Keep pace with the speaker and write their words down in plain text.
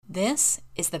This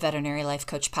is the Veterinary Life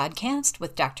Coach Podcast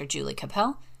with Dr. Julie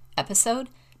Capel, episode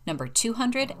number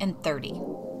 230.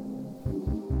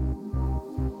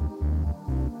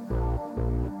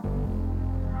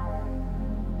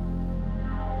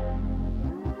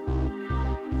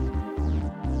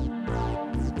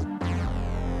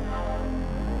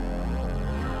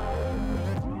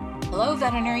 Hello,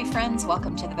 veterinary friends.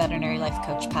 Welcome to the Veterinary Life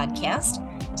Coach Podcast.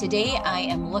 Today, I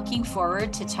am looking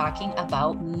forward to talking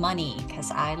about money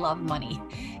because I love money,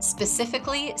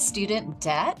 specifically student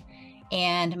debt.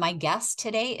 And my guest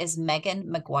today is Meagan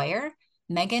McGuire.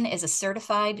 Meagan is a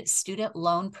certified student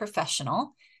loan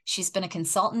professional. She's been a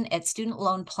consultant at Student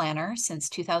Loan Planner since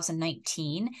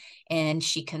 2019, and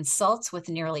she consults with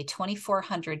nearly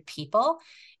 2,400 people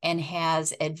and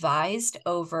has advised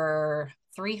over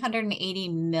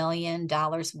 $380 million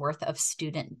worth of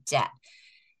student debt.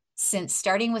 Since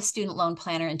starting with Student Loan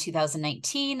Planner in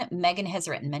 2019, Meagan has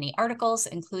written many articles,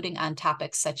 including on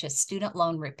topics such as student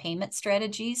loan repayment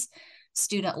strategies,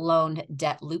 student loan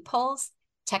debt loopholes,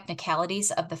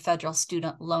 technicalities of the federal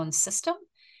student loan system,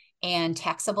 and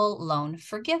taxable loan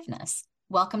forgiveness.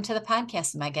 Welcome to the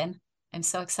podcast, Meagan. I'm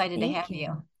so excited to have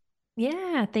you.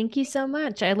 Yeah, thank you so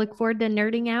much. I look forward to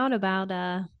nerding out about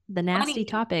the nasty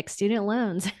topic, student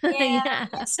loans.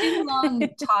 Yeah. Student loan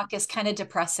talk is kind of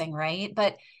depressing, right?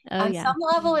 But on some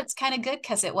level, it's kind of good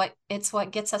because it's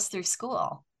what gets us through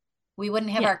school. We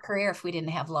wouldn't have our career if we didn't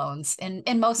have loans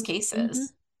in most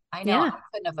cases. I know I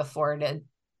couldn't have afforded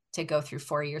to go through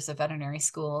 4 years of veterinary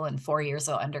school and 4 years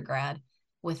of undergrad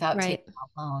without taking out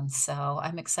loans. So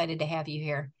I'm excited to have you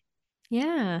here.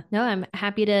 Yeah, no, I'm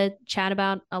happy to chat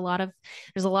about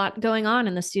there's a lot going on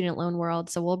in the student loan world.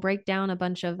 So we'll break down a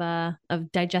bunch of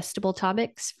digestible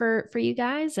topics for you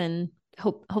guys and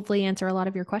hopefully answer a lot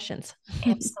of your questions.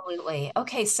 Absolutely.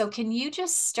 Okay, so can you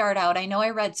just start out? I know I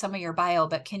read some of your bio,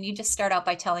 but can you just start out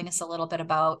by telling us a little bit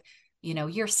about,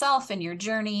 yourself and your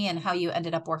journey and how you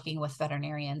ended up working with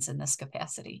veterinarians in this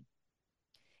capacity?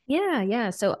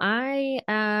 Yeah. So I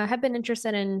have been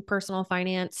interested in personal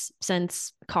finance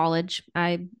since college.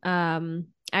 I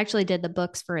actually did the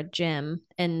books for a gym,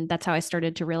 and that's how I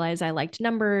started to realize I liked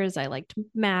numbers, I liked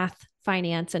math,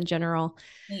 finance in general.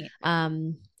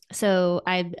 So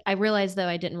I realized though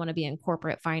I didn't want to be in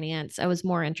corporate finance. I was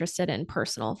more interested in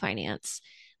personal finance,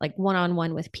 like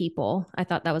one-on-one with people. I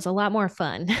thought that was a lot more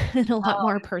fun and a lot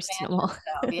more personal.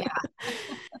 So, yeah.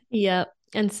 Yep.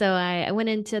 And so I went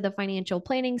into the financial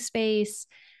planning space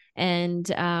and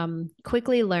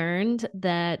quickly learned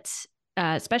that,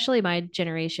 especially my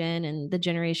generation and the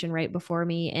generation right before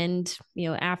me and,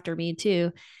 after me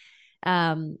too,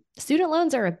 student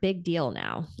loans are a big deal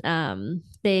now.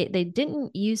 They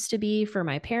didn't used to be for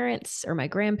my parents or my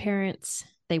grandparents.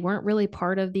 They weren't really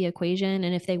part of the equation.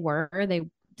 And if they were,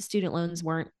 student loans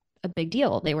weren't a big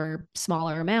deal. They were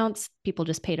smaller amounts. People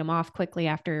just paid them off quickly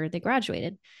after they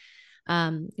graduated.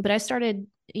 But I started,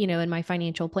 in my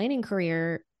financial planning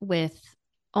career with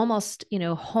almost,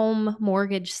 home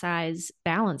mortgage size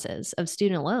balances of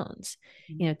student loans,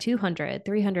 $200,000,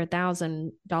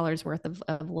 $300,000 worth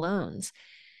of loans.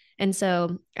 And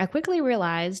so I quickly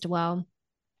realized, well,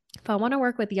 if I want to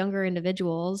work with younger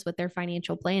individuals with their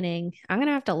financial planning, I'm going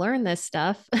to have to learn this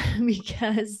stuff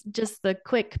because just the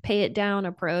quick pay it down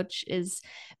approach is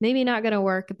maybe not going to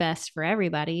work best for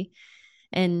everybody.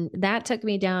 And that took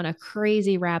me down a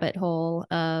crazy rabbit hole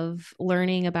of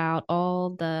learning about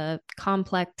all the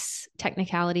complex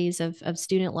technicalities of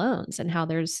student loans and how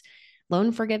there's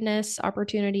loan forgiveness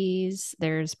opportunities.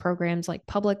 There's programs like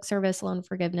public service loan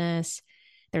forgiveness.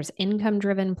 There's income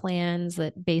driven plans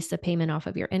that base the payment off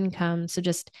of your income. So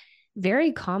just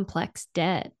very complex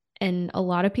debt. And a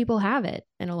lot of people have it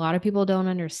and a lot of people don't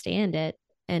understand it.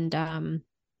 And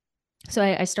so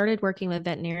I started working with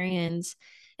veterinarians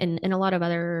and a lot of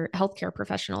other healthcare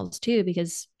professionals too,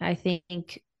 because I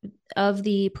think of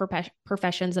the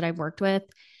professions that I've worked with,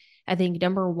 I think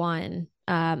number one,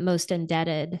 most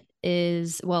indebted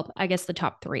is, well, I guess the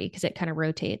top three, because it kind of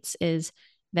rotates, is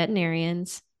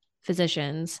veterinarians,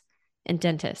 physicians, and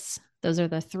dentists. Those are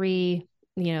the three,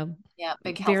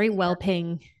 big very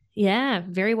well-paying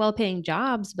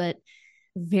jobs, but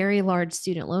very large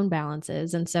student loan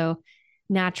balances. And so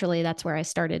naturally, that's where I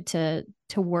started to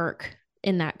work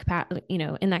in that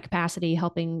capacity,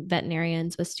 helping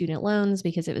veterinarians with student loans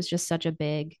because it was just such a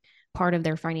big part of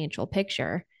their financial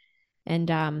picture. And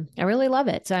I really love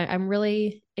it. So I'm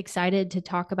really excited to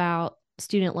talk about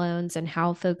student loans and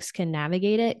how folks can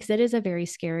navigate it because it is a very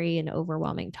scary and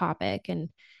overwhelming topic. And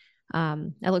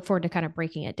I look forward to kind of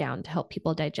breaking it down to help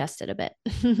people digest it a bit.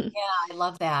 Yeah, I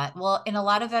love that. Well, and a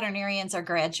lot of veterinarians are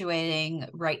graduating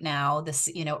right now, this,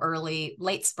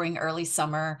 late spring, early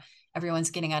summer.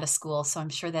 Everyone's getting out of school. So I'm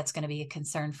sure that's going to be a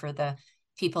concern for the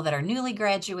people that are newly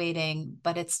graduating,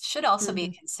 but it should also be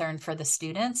Mm-hmm. a concern for the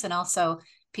students and also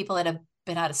people that have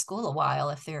been out of school a while.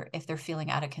 If they're feeling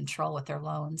out of control with their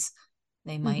loans,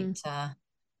 they Mm-hmm.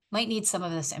 might need some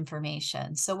of this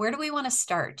information. So where do we want to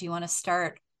start? Do you want to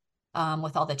start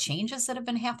with all the changes that have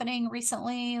been happening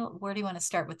recently? Where do you want to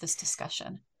start with this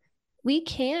discussion? We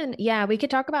could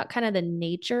talk about kind of the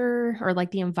nature or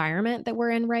like the environment that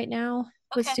we're in right now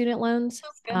with Okay, student loans.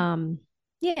 sounds good.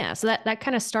 Yeah, so that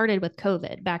kind of started with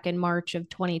COVID back in March of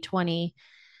 2020.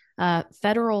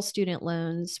 Federal student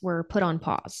loans were put on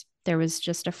pause. There was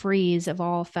just a freeze of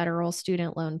all federal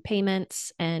student loan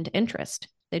payments and interest.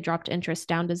 They dropped interest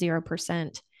down to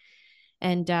 0%.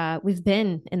 And we've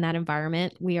been in that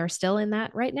environment. We are still in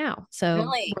that right now. So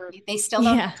Really? we're, They still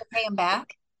don't yeah, have to pay them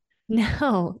back?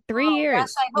 no, three Oh gosh,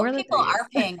 years, I more hope than people 3 years. are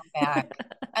paying them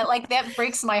back. That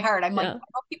breaks my heart. I'm like, Yeah. I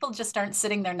hope people just aren't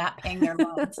sitting there not paying their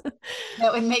loans.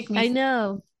 That would make me I feel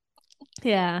know.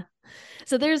 Yeah.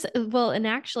 So and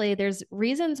actually, there's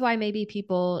reasons why maybe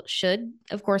people should,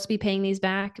 of course, be paying these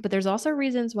back, but there's also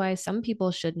reasons why some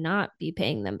people should not be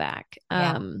paying them back.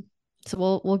 yeah.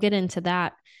 So we'll get into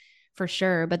that for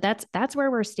sure. But that's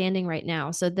where we're standing right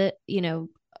now. So that,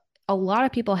 a lot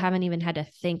of people haven't even had to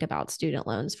think about student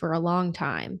loans for a long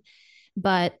time.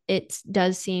 But it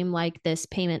does seem like this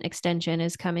payment extension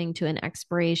is coming to an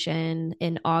expiration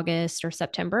in August or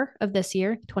September of this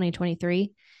year,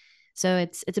 2023. So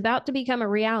it's about to become a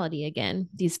reality again.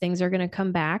 These things are going to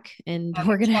come back and Have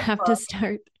we're your going to have to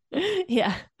checkbook. start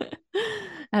yeah.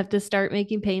 have to start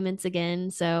making payments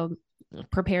again. So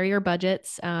prepare your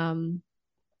budgets.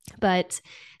 But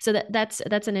so that's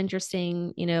an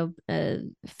interesting,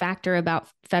 factor about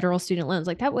federal student loans.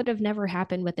 Like that would have never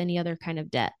happened with any other kind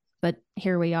of debt, but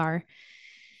here we are.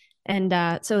 And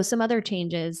so some other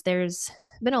changes. There's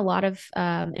been a lot of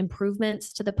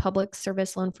improvements to the public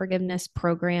service loan forgiveness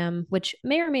program, which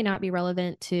may or may not be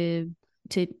relevant to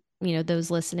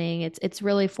those listening. It's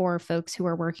really for folks who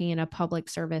are working in a public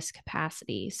service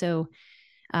capacity. So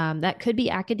that could be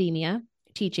academia,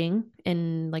 teaching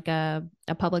in like a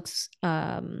public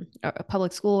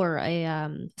school or a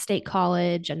state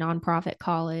college, a nonprofit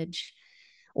college,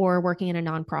 or working in a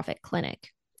nonprofit clinic.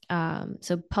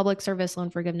 So public service loan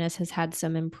forgiveness has had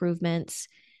some improvements.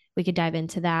 We could dive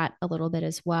into that a little bit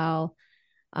as well.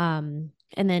 And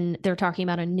then they're talking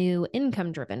about a new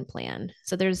income driven plan.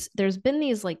 So there's been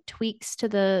these like tweaks to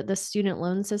the student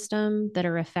loan system that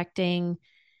are affecting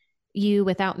you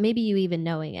without maybe you even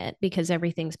knowing it because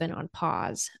everything's been on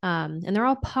pause. And they're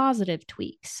all positive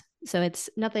tweaks. So it's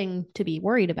nothing to be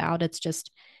worried about. It's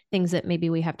just things that maybe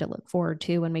we have to look forward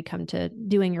to when we come to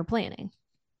doing your planning.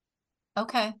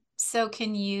 Okay. So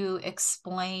can you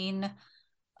explain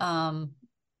um,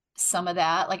 some of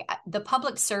that? Like the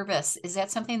public service, is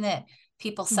that something that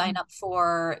people sign Mm-hmm. up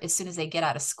for as soon as they get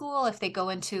out of school? If they go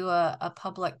into a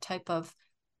public type of,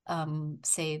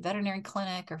 say, veterinary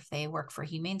clinic, or if they work for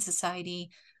Humane Society,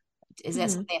 is that Mm-hmm.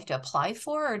 something they have to apply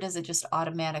for, or does it just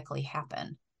automatically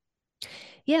happen?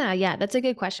 Yeah, that's a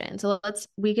good question. So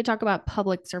we could talk about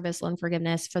public service loan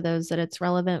forgiveness for those that it's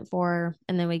relevant for,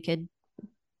 and then we could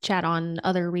chat on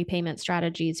other repayment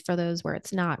strategies for those where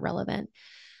it's not relevant.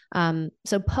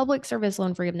 So public service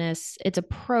loan forgiveness, it's a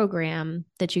program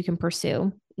that you can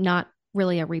pursue, not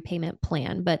really a repayment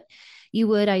plan, but you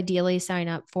would ideally sign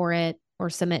up for it or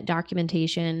submit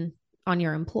documentation on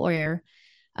your employer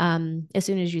as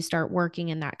soon as you start working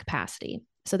in that capacity.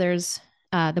 So there's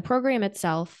the program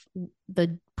itself.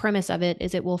 The premise of it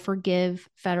is it will forgive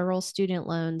federal student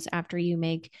loans after you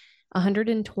make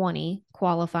 120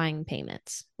 qualifying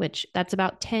payments, which that's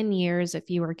about 10 years if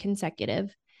you are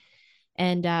consecutive.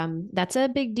 And that's a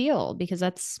big deal because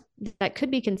that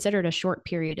could be considered a short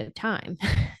period of time.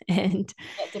 And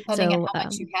Yeah, depending on so, how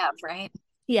much you have, right?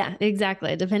 yeah,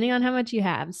 exactly. Depending on how much you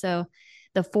have. So,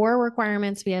 the four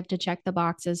requirements we have to check the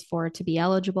boxes for to be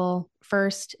eligible.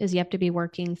 First is you have to be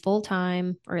working full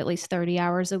time or at least 30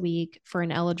 hours a week for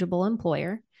an eligible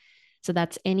employer. So,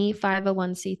 that's any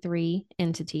 501(c)(3)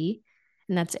 entity,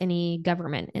 and that's any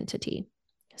government entity.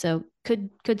 So, could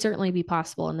certainly be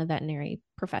possible in the veterinary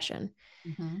profession.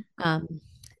 Mhm. Um,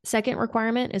 Second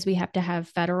requirement is we have to have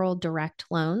federal direct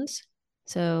loans.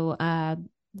 So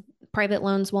private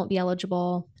loans won't be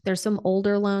eligible. There's some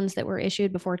older loans that were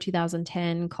issued before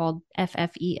 2010 called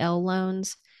FFEL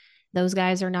loans. Those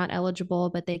guys are not eligible,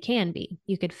 but they can be.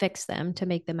 You could fix them to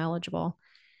make them eligible.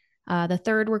 The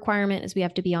third requirement is we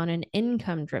have to be on an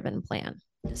income driven plan.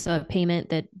 So a payment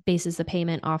that bases the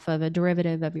payment off of a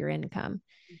derivative of your income.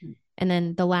 Mhm. And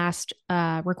then the last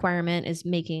requirement is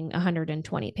making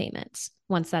 120 payments.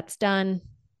 Once that's done,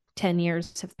 10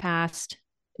 years have passed.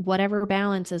 Whatever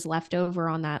balance is left over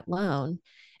on that loan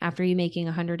after you making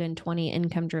 120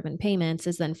 income driven payments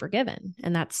is then forgiven.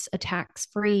 And that's a tax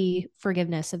free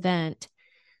forgiveness event.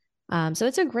 So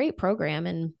it's a great program.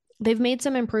 And they've made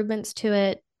some improvements to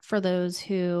it for those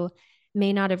who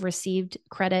may not have received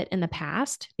credit in the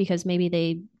past because maybe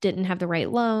they didn't have the right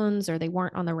loans or they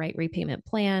weren't on the right repayment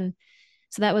plan.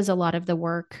 So that was a lot of the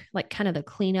work, like kind of the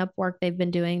cleanup work they've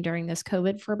been doing during this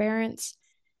COVID forbearance.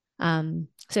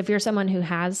 So if you're someone who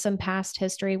has some past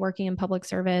history working in public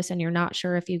service and you're not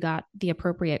sure if you got the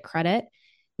appropriate credit,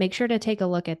 make sure to take a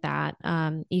look at that.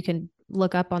 You can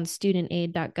look up on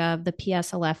studentaid.gov the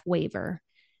PSLF waiver.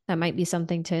 That might be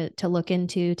something to look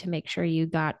into to make sure you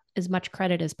got as much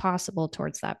credit as possible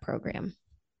towards that program.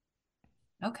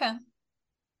 Okay.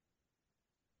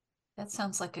 That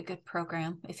sounds like a good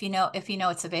program. If you know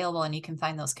it's available and you can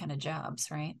find those kind of jobs,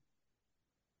 right?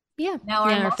 Yeah. Now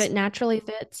are Yeah. Or if it most naturally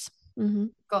fits. Mm-hmm.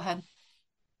 Go ahead.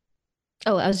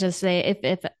 Oh, I was just say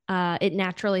if it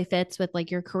naturally fits with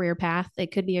like your career path,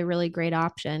 it could be a really great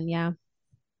option. Yeah.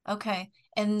 Okay.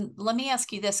 And let me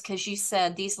ask you this, because you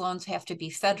said these loans have to be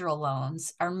federal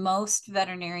loans. Are most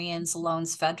veterinarians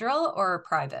loans federal or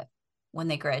private when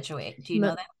they graduate? Do you know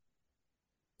Mo- that?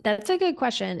 that's a good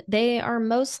question. They are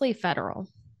mostly federal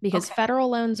because Okay. federal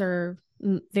loans are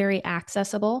very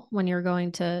accessible when you're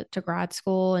going to grad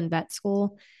school and vet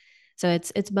school. So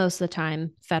it's most of the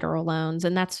time federal loans,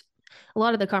 and that's a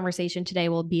lot of the conversation today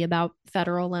will be about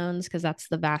federal loans because that's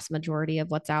the vast majority of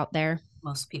what's out there.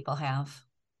 Most people have.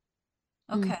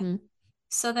 Okay. Mm-hmm.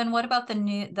 So then what about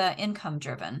the income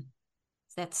driven?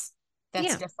 That's that's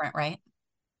Yeah. different, right?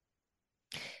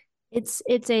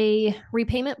 It's a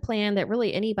repayment plan that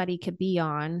really anybody could be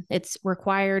on. It's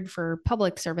required for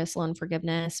public service loan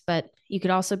forgiveness, but you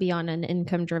could also be on an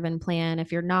income driven plan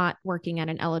if you're not working at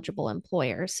an eligible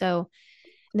employer. So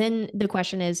then the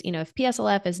question is, if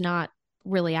PSLF is not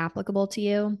really applicable to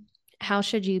you, how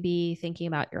should you be thinking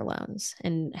about your loans?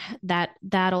 And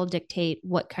that'll dictate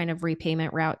what kind of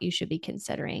repayment route you should be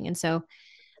considering. And so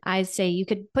I say you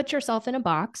could put yourself in a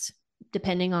box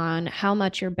depending on how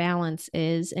much your balance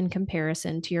is in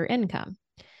comparison to your income.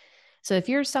 So if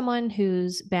you're someone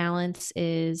whose balance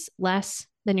is less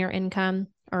than your income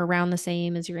or around the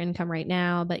same as your income right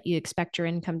now, but you expect your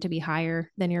income to be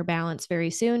higher than your balance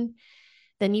very soon,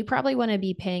 then you probably want to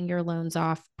be paying your loans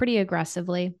off pretty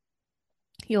aggressively.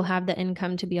 You'll have the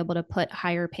income to be able to put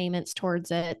higher payments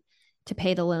towards it to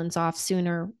pay the loans off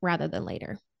sooner rather than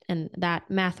later. And that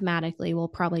mathematically will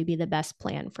probably be the best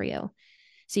plan for you.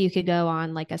 So you could go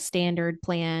on like a standard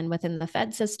plan within the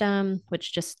Fed system,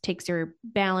 which just takes your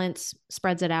balance,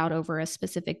 spreads it out over a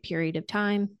specific period of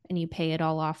time, and you pay it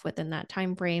all off within that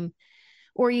time frame.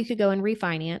 Or you could go and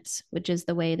refinance, which is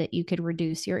the way that you could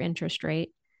reduce your interest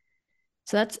rate.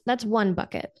 So that's one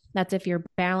bucket. That's if your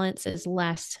balance is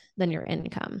less than your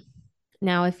income.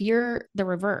 Now, if you're the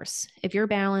reverse, if your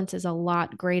balance is a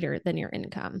lot greater than your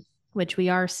income, which we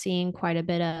are seeing quite a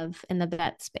bit of in the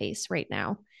vet space right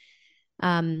now,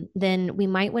 then we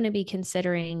might want to be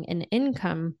considering an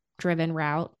income driven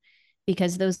route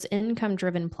because those income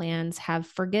driven plans have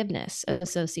forgiveness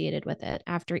associated with it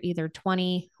after either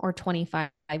 20 or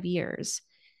 25 years.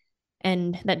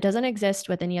 And that doesn't exist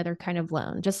with any other kind of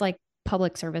loan, just like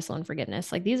public service loan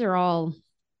forgiveness. Like these are all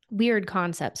weird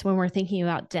concepts when we're thinking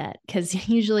about debt because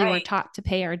usually we're Right. taught to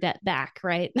pay our debt back,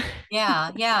 right?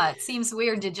 Yeah, yeah. It seems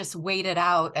weird to just wait it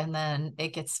out and then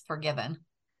it gets forgiven.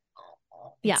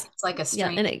 It Yeah. seems like a Yeah.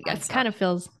 strange And it kind concept. of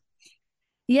feels,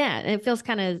 yeah, it feels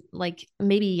kind of like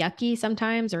maybe yucky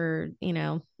sometimes or,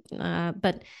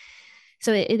 but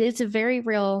so it is a very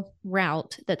real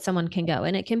route that someone can go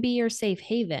and it can be your safe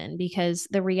haven because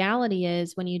the reality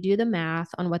is when you do the math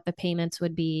on what the payments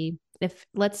would be, if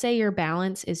let's say your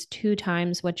balance is 2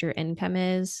 times what your income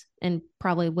is and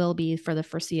probably will be for the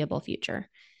foreseeable future,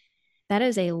 that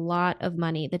is a lot of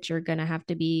money that you're going to have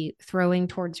to be throwing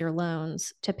towards your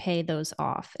loans to pay those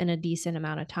off in a decent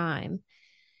amount of time.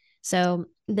 So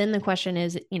then the question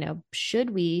is, should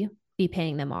we be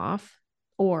paying them off?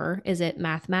 Or is it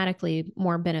mathematically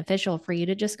more beneficial for you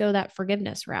to just go that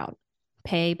forgiveness route?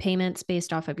 Pay payments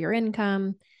based off of your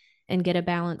income and get a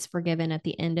balance forgiven at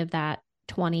the end of that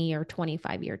 20 or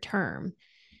 25-year term.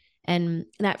 And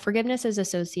that forgiveness is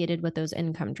associated with those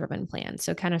income driven plans.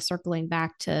 So, kind of circling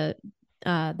back to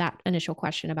that initial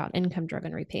question about income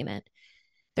driven repayment,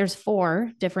 there's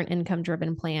 4 different income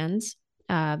driven plans.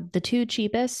 The 2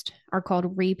 cheapest are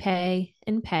called Repay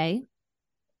and Pay.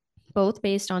 both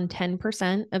based on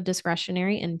 10% of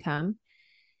discretionary income.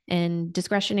 And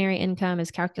discretionary income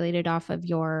is calculated off of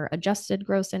your adjusted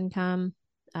gross income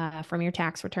from your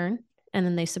tax return. And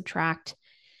then they subtract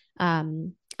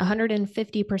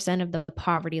 150% of the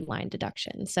poverty line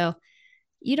deduction. So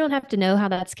you don't have to know how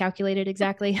that's calculated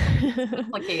exactly.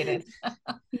 Complicated.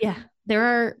 Yeah, there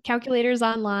are calculators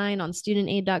online on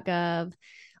studentaid.gov,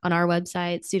 on our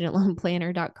website,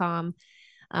 studentloanplanner.com,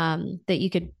 that you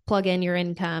could plug in your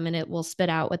income and it will spit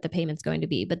out what the payment's going to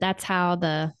be. But that's how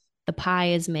the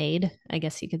pie is made, I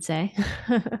guess you could say.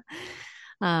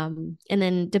 And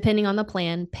then depending on the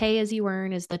plan, pay as you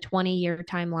earn is the 20-year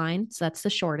timeline. So that's the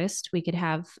shortest. We could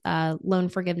have loan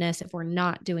forgiveness if we're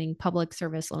not doing public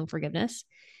service loan forgiveness.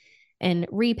 And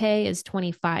repay is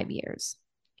 25 years.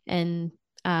 And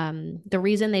the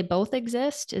reason they both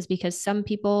exist is because some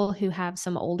people who have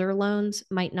some older loans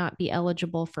might not be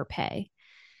eligible for pay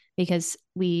because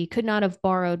we could not have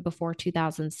borrowed before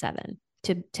 2007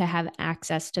 to have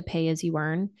access to pay as you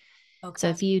earn. So Okay.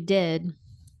 if you did,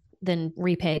 then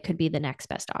repay could be the next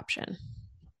best option.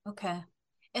 Okay.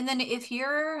 And then if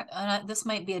you're, this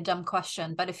might be a dumb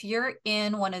question, but if you're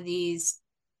in one of these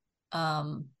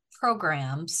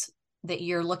programs that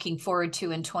you're looking forward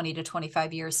to in 20 to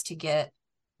 25 years to get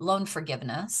loan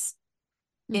forgiveness,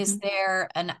 is Mm-hmm. there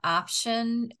an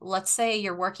option? Let's say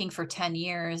you're working for 10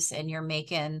 years and you're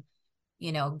making,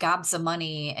 gobs of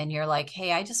money and you're like,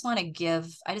 hey, I just want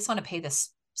to pay this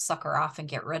sucker off and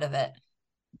get rid of it.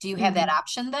 Do you have that Mm-hmm.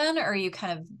 option then, or are you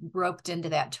kind of roped into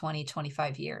that 20,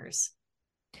 25 years?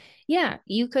 Yeah,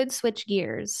 you could switch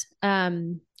gears. So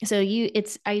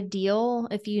it's ideal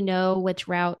if you know which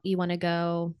route you want to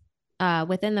go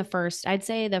within I'd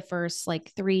say the first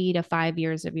like 3 to 5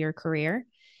 years of your career.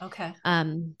 Okay.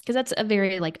 Because that's a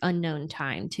very like unknown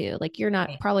time too. Like you're not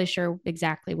Right. probably sure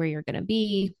exactly where you're going to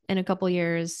be in a couple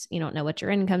years. You don't know what your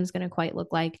income's going to quite look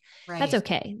like. That's Right.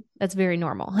 okay. That's very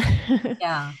normal.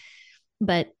 Yeah.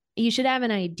 But you should have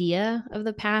an idea of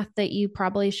the path that you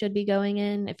probably should be going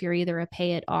in if you're either a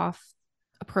pay it off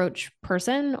approach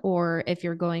person or if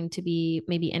you're going to be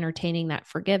maybe entertaining that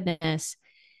forgiveness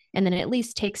and then at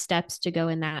least take steps to go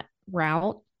in that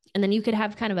route. And then you could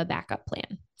have kind of a backup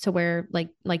plan. So where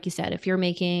like you said, if you're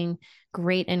making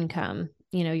great income,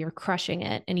 you're crushing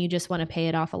it and you just want to pay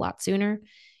it off a lot sooner,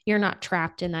 you're not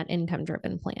trapped in that income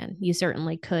driven plan. You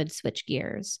certainly could switch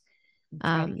gears.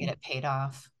 Try to get it paid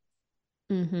off.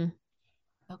 Mm-hmm.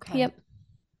 Okay. Yep.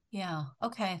 Yeah.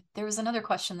 Okay. There was another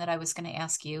question that I was going to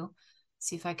ask you.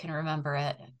 See if I can remember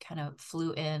it. It kind of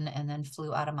flew in and then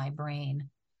flew out of my brain.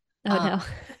 Oh Um,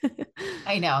 no.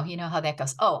 I know, you know how that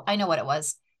goes. Oh, I know what it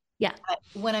was. Yeah.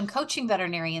 When I'm coaching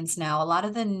veterinarians now, a lot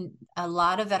of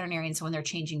veterinarians, when they're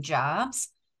changing jobs,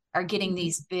 are getting Mm-hmm.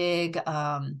 these big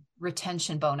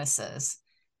retention bonuses.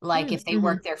 Like if they Mm-hmm.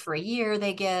 work there for a year,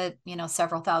 they get,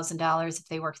 several $1,000s. If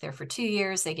they work there for 2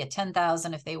 years, they get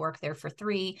 10,000. If they work there for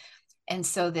three. And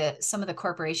so some of the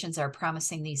corporations are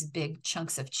promising these big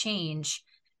chunks of change.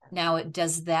 Now,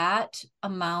 does that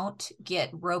amount get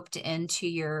roped into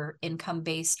your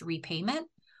income-based repayment,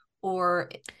 or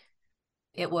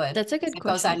it would? That's a good It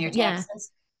goes on question. your Yeah.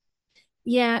 taxes?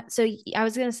 Yeah. So I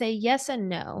was going to say yes and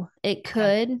no. It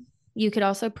Okay. could. You could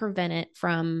also prevent it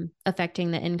from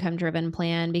affecting the income driven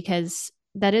plan because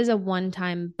that is a one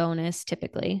time bonus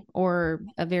typically, or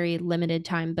a very limited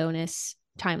time bonus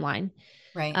timeline.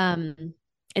 Right. Um,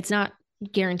 it's not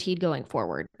guaranteed going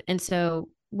forward. And so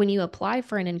when you apply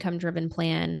for an income driven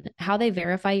plan, how they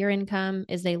verify your income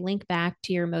is they link back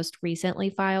to your most recently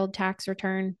filed tax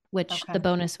return, which the Okay.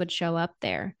 bonus would show up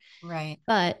there. Right.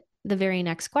 But the very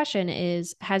next question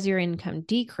is, has your income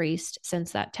decreased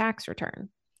since that tax return?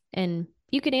 And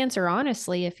you could answer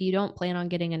honestly if you don't plan on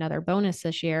getting another bonus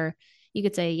this year. You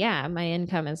could say, yeah, my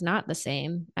income is not the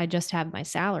same. I just have my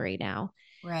salary now.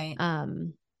 Right.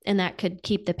 Um, and that could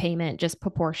keep the payment just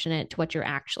proportionate to what you're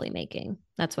actually making.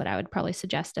 That's what I would probably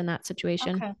suggest in that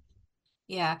situation. Okay.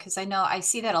 Yeah, because I know I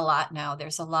see that a lot now.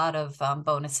 There's a lot of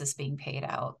bonuses being paid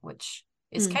out, which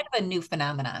is Mm, kind of a new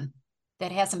phenomenon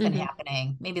that hasn't been hmm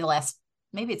happening.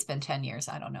 Maybe it's been 10 years.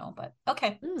 I don't know, but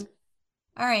okay. mm,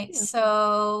 All right. yeah.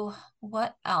 So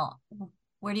what else?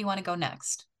 Where do you want to go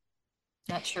next?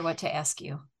 Not sure what to ask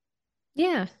you.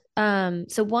 Yeah.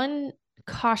 So one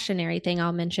cautionary thing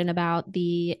I'll mention about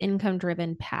the income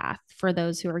driven path for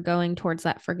those who are going towards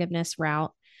that forgiveness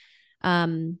route,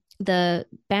 the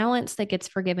balance that gets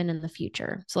forgiven in the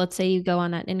future. So let's say you go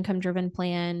on that income driven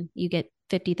plan, you get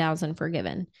 50,000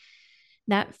 forgiven.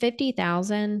 That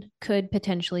 50,000 could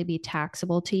potentially be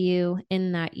taxable to you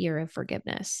in that year of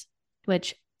forgiveness,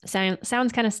 which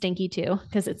sounds kind of stinky too,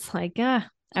 because it's like,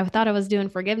 I thought I was doing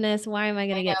forgiveness. Why am I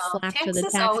going I to get know. slapped with a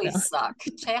Taxes tax always bill? suck.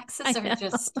 Taxes I are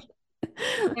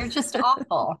know. they're just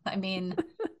awful. I mean,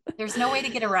 there's no way to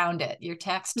get around it. You're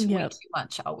taxed way Yep. too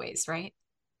much always, right?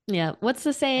 Yeah. What's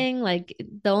the saying? Like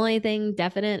the only thing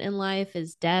definite in life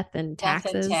is death and Death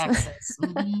and taxes. taxes.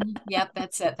 Yep,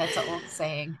 that's it. That's an old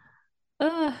saying.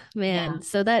 Oh Yeah. man.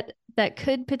 So that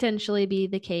could potentially be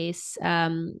the case.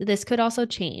 This could also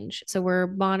change. So we're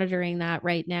monitoring that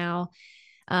right now.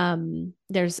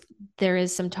 There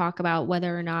is some talk about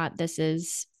whether or not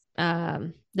this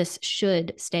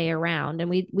should stay around, and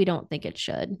we don't think it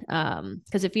should.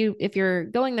 Because if you're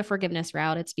going the forgiveness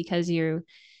route, it's because you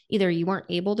weren't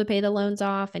able to pay the loans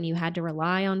off and you had to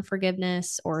rely on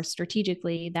forgiveness, or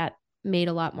strategically that made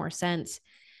a lot more sense.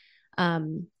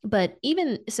 But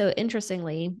even so,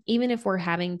 interestingly, even if we're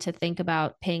having to think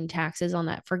about paying taxes on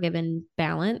that forgiven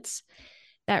balance,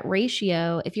 that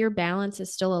ratio, if your balance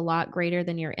is still a lot greater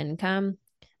than your income,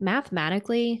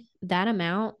 mathematically, that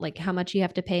amount, like how much you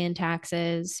have to pay in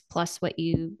taxes, plus what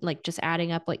you like, just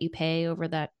adding up what you pay over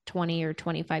that 20 or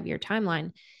 25-year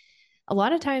timeline, a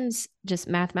lot of times, just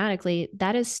mathematically,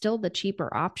 that is still the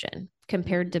cheaper option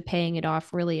compared to paying it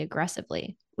off really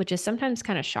aggressively, which is sometimes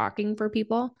kind of shocking for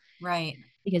people Right.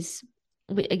 because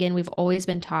again, we've always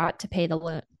been taught to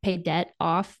pay debt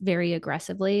off very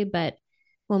aggressively, but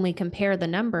when we compare the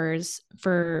numbers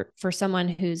for someone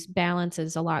whose balance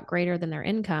is a lot greater than their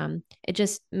income, it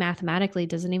just mathematically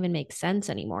doesn't even make sense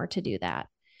anymore to do that.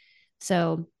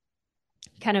 So,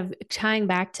 kind of tying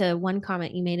back to one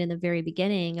comment you made in the very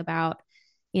beginning about,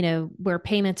 where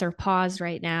payments are paused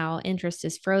right now, interest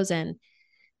is frozen.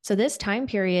 So this time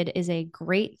period is a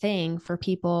great thing for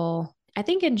people, I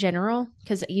think in general,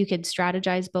 because you could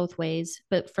strategize both ways.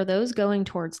 But for those going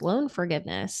towards loan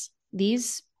forgiveness,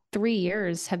 these 3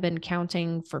 years have been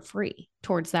counting for free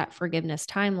towards that forgiveness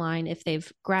timeline if they've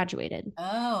graduated.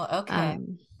 Oh, okay.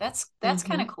 Um, That's kind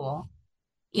mhm. of cool.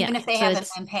 Yeah. Even if they So haven't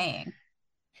it's, been paying.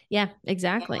 yeah,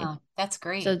 exactly. Yeah, that's So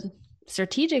great.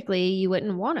 strategically, you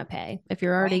wouldn't want to pay if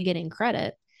you're already Right. getting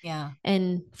credit. Yeah.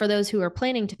 And for those who are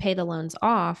planning to pay the loans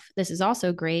off, this is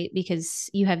also great because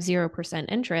you have 0%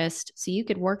 interest. So you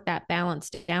could work that balance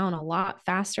down a lot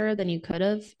faster than you could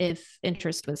have if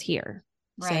interest was here.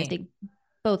 So I Right. think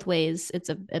both ways, it's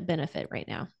a benefit right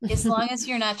now. As long as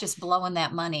you're not just blowing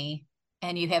that money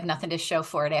and you have nothing to show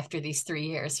for it after these 3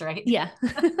 years, right? Yeah.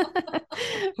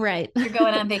 Right. You're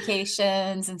going on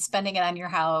vacations and spending it on your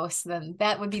house, then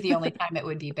that would be the only time it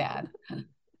would be bad.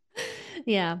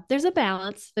 Yeah, there's a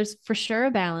balance. There's for sure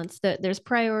a balance. There's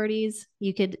priorities.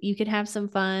 You could have some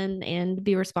fun and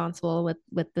be responsible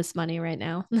with this money right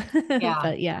now. Yeah,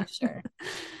 But yeah. for sure.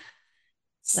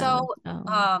 So, So,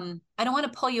 I don't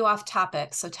want to pull you off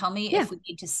topic, so tell me yeah. if we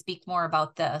need to speak more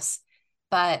about this.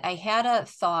 But I had a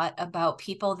thought about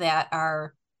people that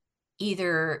are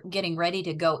either getting ready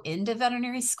to go into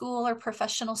veterinary school or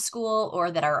professional school,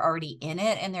 or that are already in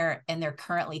it and they're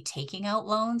currently taking out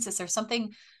loans. Is there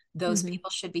something those Hmm. people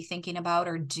should be thinking about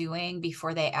or doing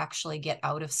before they actually get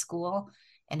out of school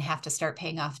and have to start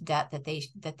paying off debt that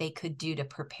they could do to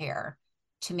prepare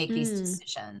to make these Mm.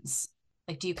 decisions?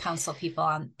 Like, do you counsel people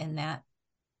on in that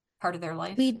part of their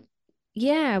life? We,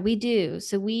 yeah, we do.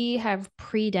 So we have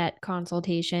pre-debt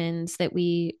consultations that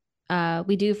we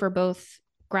do for both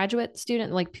graduate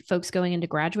student, like folks going into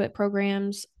graduate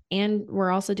programs, and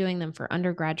we're also doing them for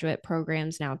undergraduate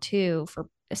programs now too, for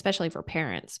especially for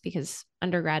parents because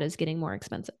undergrad is getting more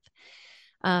expensive.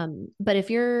 But if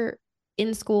you're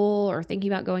in school or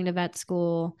thinking about going to vet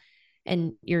school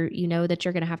and you know that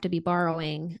you're going to have to be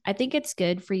borrowing, I think it's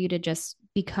good for you to just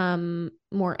become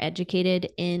more educated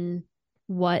in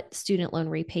what student loan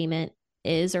repayment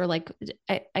is, or like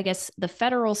I guess the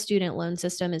federal student loan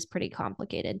system is pretty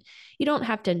complicated. You don't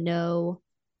have to know,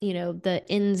 the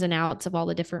ins and outs of all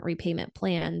the different repayment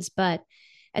plans, but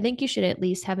I think you should at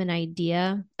least have an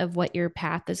idea of what your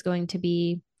path is going to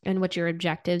be and what your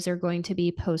objectives are going to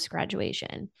be post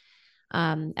graduation.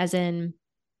 As in,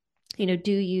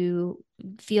 do you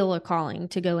feel a calling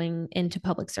to going into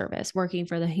public service, working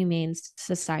for the Humane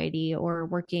Society, or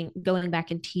going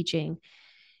back and teaching?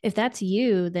 If that's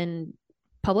you, then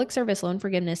public service loan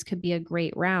forgiveness could be a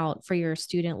great route for your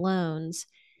student loans.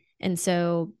 And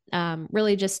so,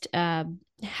 really just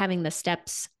having the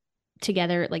steps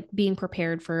together, like being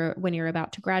prepared for when you're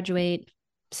about to graduate,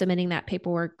 submitting that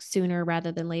paperwork sooner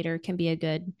rather than later can be a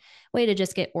good way to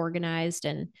just get organized.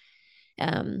 And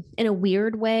in a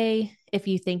weird way, if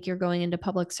you think you're going into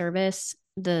public service,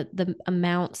 the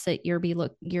amounts that you're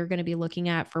going to be looking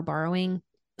at for borrowing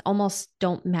almost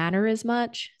don't matter as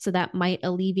much. So that might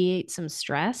alleviate some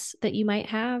stress that you might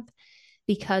have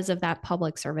because of that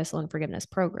public service loan forgiveness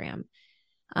program.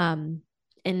 Um,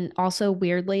 and also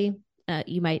weirdly,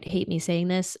 you might hate me saying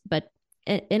this, but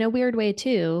in a weird way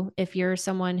too, if you're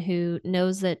someone who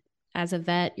knows that as a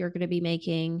vet, you're going to be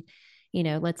making,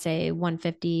 let's say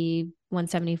 150,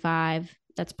 175,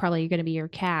 that's probably going to be your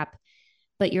cap,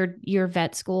 but your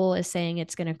vet school is saying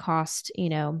it's going to cost,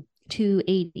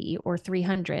 280 or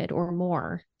 300 or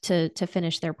more to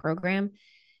finish their program,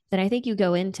 then I think you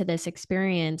go into this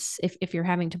experience, if you're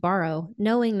having to borrow,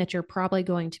 knowing that you're probably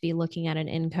going to be looking at an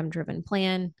income driven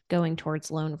plan going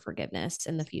towards loan forgiveness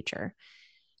in the future,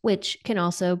 which can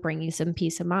also bring you some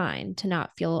peace of mind to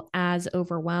not feel as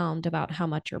overwhelmed about how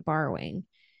much you're borrowing.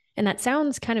 And that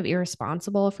sounds kind of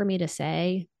irresponsible for me to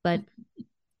say, but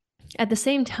at the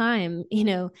same time,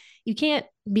 you can't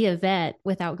be a vet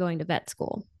without going to vet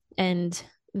school. And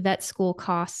vet school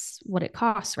costs what it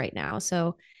costs right now.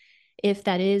 So if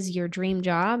that is your dream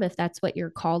job, if that's what you're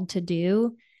called to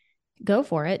do, go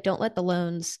for it. Don't let the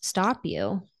loans stop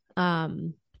you.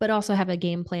 But also have a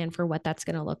game plan for what that's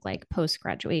going to look like post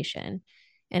graduation.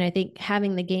 And I think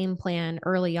having the game plan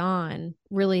early on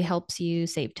really helps you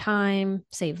save time,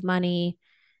 save money,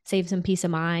 save some peace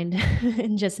of mind,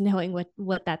 and just knowing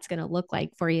what that's going to look like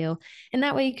for you. And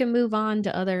that way you can move on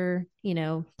to other,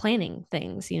 planning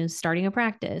things, starting a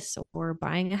practice or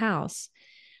buying a house,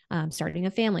 starting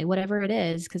a family, whatever it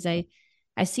is, because I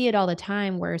see it all the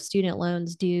time where student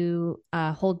loans do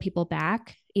hold people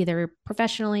back, either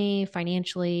professionally,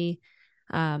 financially,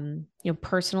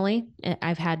 personally.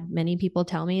 I've had many people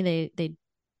tell me they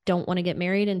don't want to get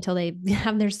married until they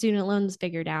have their student loans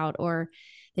figured out, or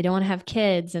they don't want to have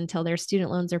kids until their student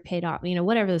loans are paid off.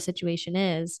 Whatever the situation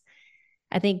is,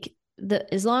 I think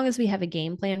as long as we have a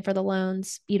game plan for the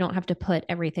loans, you don't have to put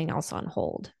everything else on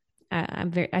hold.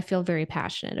 I feel very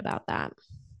passionate about that.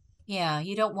 Yeah,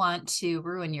 you don't want to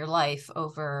ruin your life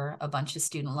over a bunch of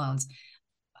student loans.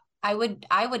 I would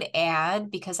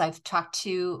add, because I've talked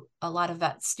to a lot of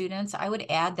vet students, I would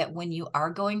add that when you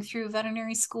are going through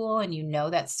veterinary school and you know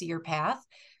that's your path,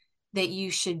 that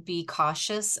you should be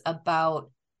cautious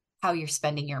about how you're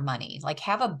spending your money. Like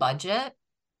have a budget,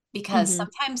 because Mm-hmm.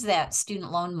 sometimes that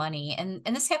student loan money, and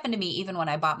this happened to me even when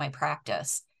I bought my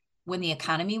practice, when the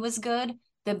economy was good,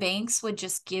 the banks would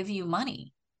just give you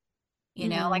money.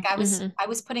 Like I was Mm-hmm. I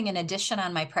was putting an addition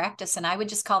on my practice, and I would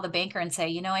just call the banker and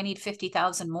say, I need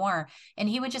 50,000 more, and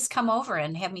he would just come over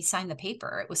and have me sign the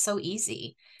paper. It was so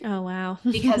easy Oh, wow.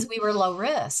 because we were low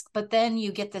risk. But then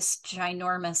you get this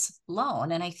ginormous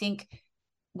loan, and I think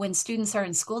when students are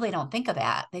in school, they don't think of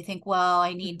that. They think, well,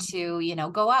 I need Mhm.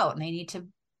 to, go out, and I need to,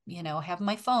 have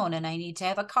my phone, and I need to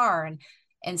have a car,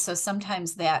 and so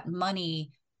sometimes that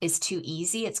money is too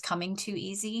easy. It's coming too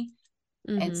easy.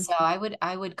 And Mhm. so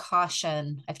I would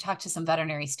caution. I've talked to some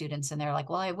veterinary students and they're like,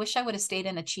 well, I wish I would have stayed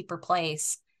in a cheaper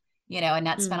place, and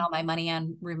not spent Mm. all my money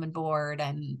on room and board,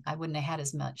 and I wouldn't have had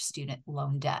as much student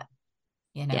loan debt,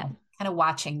 Yeah. kind of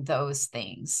watching those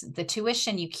things. The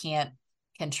tuition you can't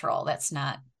control. That's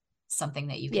not something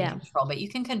that you can Yeah. control, but you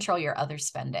can control your other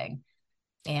spending.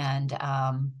 And you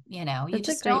That's a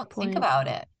just great don't think point. about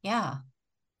it. Yeah.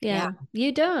 Yeah. Yeah,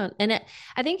 you don't. And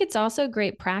I think it's also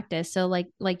great practice. So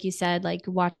like you said, like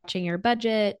watching your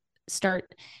budget,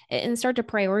 start to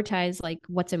prioritize like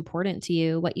what's important to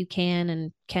you, what you can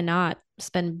and cannot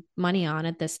spend money on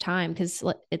at this time, because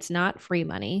it's not free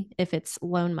money. If it's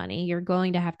loan money, you're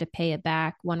going to have to pay it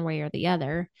back one way or the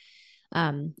other.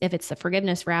 If it's the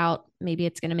forgiveness route, maybe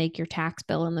it's going to make your tax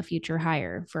bill in the future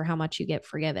higher for how much you get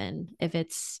forgiven.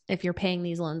 If you're paying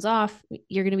these loans off,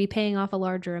 you're going to be paying off a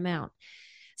larger amount.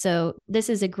 So this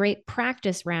is a great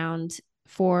practice round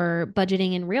for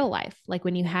budgeting in real life, like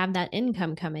when you have that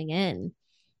income coming in.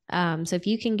 So if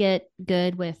you can get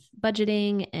good with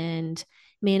budgeting and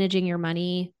managing your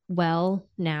money well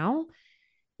now,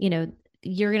 you know,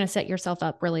 you're going to set yourself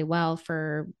up really well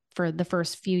for the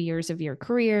first few years of your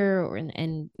career,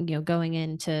 and going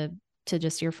into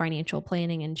just your financial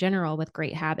planning in general with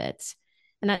great habits.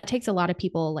 And that takes a lot of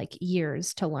people like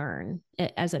years to learn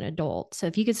as an adult. So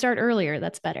if you could start earlier,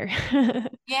 that's better.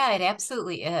 Yeah, it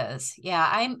absolutely is. Yeah,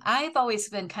 I've always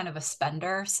been kind of a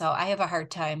spender, so I have a hard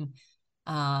time.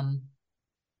 um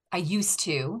I used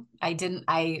to. I didn't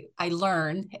I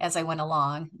learned as I went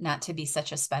along not to be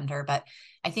such a spender, but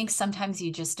I think sometimes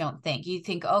you just don't think. You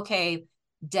think, okay,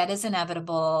 debt is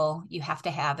inevitable. You have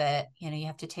to have it. You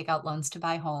have to take out loans to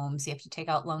buy homes. You have to take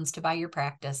out loans to buy your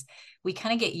practice. We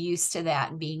kind of get used to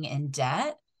that being in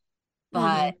debt,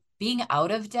 but Mm-hmm. being out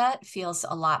of debt feels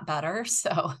a lot better.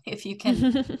 So if you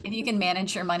can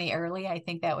manage your money early, I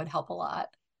think that would help a lot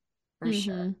for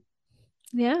sure.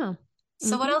 Mm-hmm. Yeah.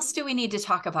 So what Mm-hmm. else do we need to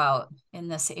talk about in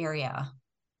this area?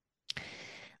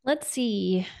 Let's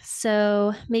see.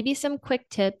 So maybe some quick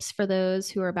tips for those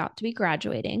who are about to be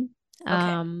graduating.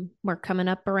 Okay. We're coming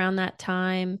up around that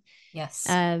time. Yes.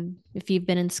 If you've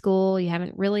been in school, you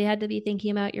haven't really had to be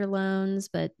thinking about your loans,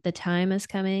 but the time is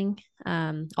coming.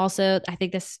 Also, I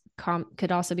think this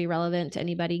could also be relevant to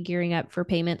anybody gearing up for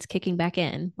payments kicking back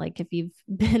in, like if you've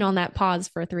been on that pause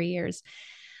for 3 years.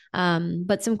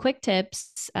 But some quick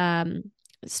tips,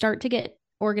 start to get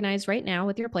organized right now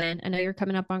with your plan. I know you're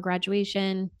coming up on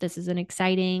graduation. This is an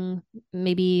exciting,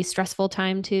 maybe stressful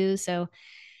time too. So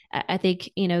I think,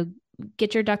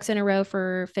 get your ducks in a row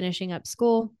for finishing up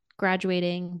school,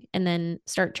 graduating, and then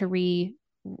start to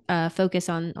focus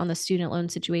on the student loan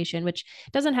situation, which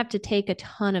doesn't have to take a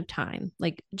ton of time.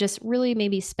 Like just really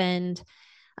maybe spend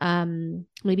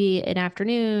maybe an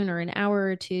afternoon or an hour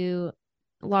or two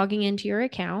logging into your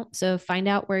account. So find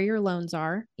out where your loans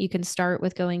are. You can start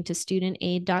with going to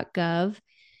studentaid.gov,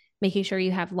 making sure you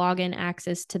have login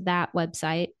access to that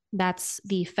website. That's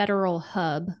the federal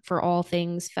hub for all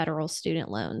things federal student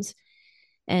loans.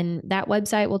 And that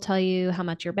website will tell you how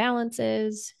much your balance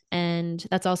is. And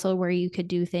that's also where you could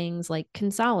do things like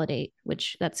consolidate,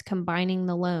 which that's combining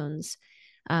the loans.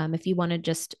 If you wanted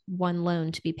just one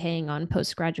loan to be paying on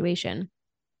post graduation,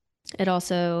 it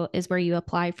also is where you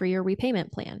apply for your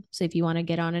repayment plan. So if you want to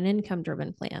get on an income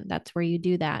driven plan, that's where you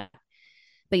do that.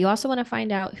 But you also want to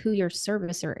find out who your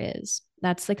servicer is.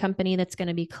 That's the company that's going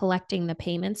to be collecting the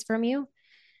payments from you.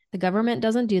 The government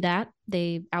doesn't do that.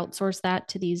 They outsource that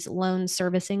to these loan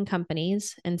servicing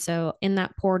companies. And so in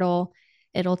that portal,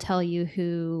 it'll tell you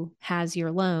who has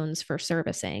your loans for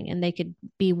servicing. And they could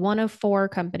be one of four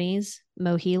companies.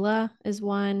 Mohila is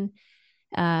one,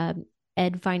 uh,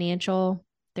 Ed Financial,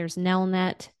 there's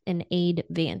Nelnet, and Aid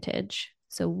Vantage.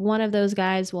 So one of those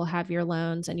guys will have your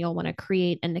loans, and you'll want to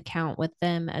create an account with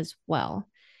them as well.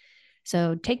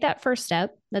 So take that first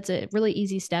step. That's a really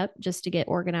easy step just to get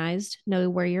organized, know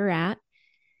where you're at.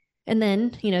 And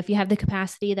then, if you have the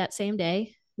capacity that same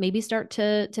day, maybe start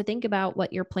to think about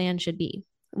what your plan should be.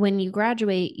 When you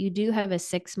graduate, you do have a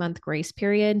 6-month grace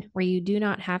period where you do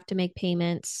not have to make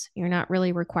payments. You're not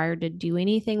really required to do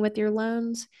anything with your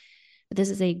loans. But this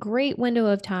is a great window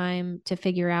of time to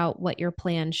figure out what your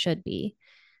plan should be.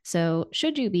 So,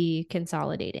 should you be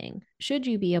consolidating? Should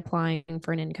you be applying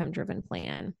for an income driven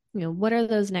plan? What are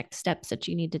those next steps that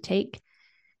you need to take?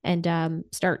 And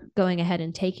start going ahead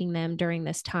and taking them during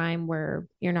this time where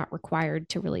you're not required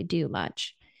to really do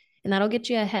much. And that'll get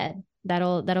you ahead.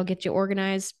 That'll get you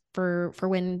organized for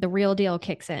when the real deal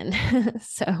kicks in.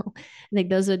 So I think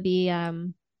those would be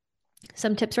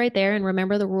some tips right there. And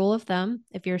remember the rule of thumb.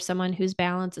 If you're someone whose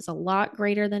balance is a lot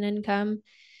greater than income,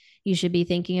 you should be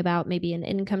thinking about maybe an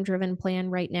income driven plan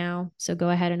right now. So go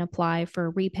ahead and apply for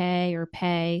repay or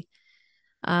pay.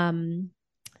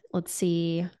 Let's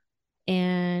see.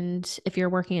 And if you're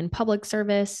working in public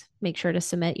service, make sure to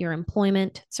submit your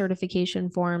employment certification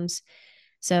forms.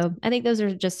 So I think those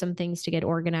are just some things to get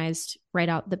organized right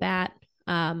out the bat,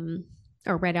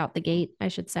 or right out the gate, I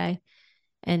should say,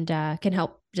 and can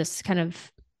help just kind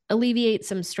of alleviate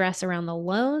some stress around the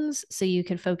loans so you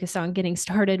can focus on getting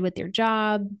started with your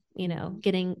job,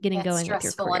 getting That's going with your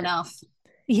stressful career. enough.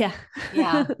 Yeah.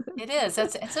 Yeah, it is.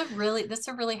 That's a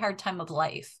really hard time of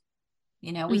life.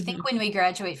 We think Mm-hmm. when we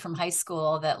graduate from high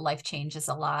school that life changes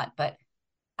a lot, but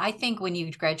I think when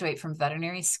you graduate from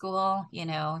veterinary school,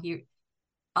 you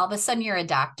all of a sudden you're a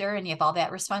doctor and you have all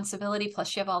that responsibility,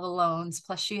 plus you have all the loans,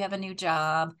 plus you have a new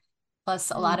job, plus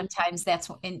a lot Mm-hmm. of times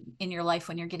that's in your life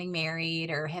when you're getting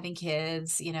married or having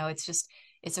kids.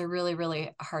 It's a really,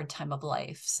 really hard time of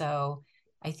life. So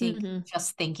I think Mm-hmm.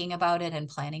 just thinking about it and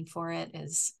planning for it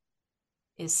is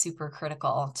super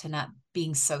critical to not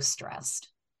being so stressed.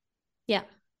 Yeah.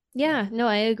 Yeah, no,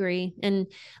 I agree. And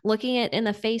looking it in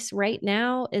the face right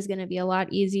now is going to be a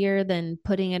lot easier than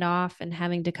putting it off and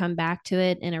having to come back to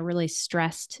it in a really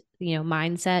stressed,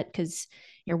 mindset because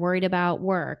you're worried about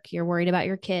work, you're worried about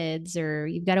your kids, or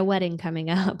you've got a wedding coming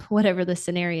up, whatever the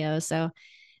scenario. So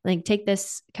I think take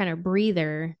this kind of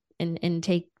breather and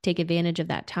take advantage of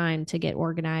that time to get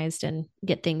organized and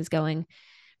get things going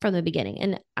from the beginning.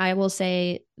 And I will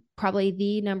say probably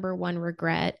the number one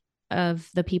regret of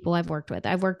the people I've worked with.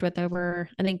 I've worked with I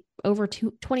think, over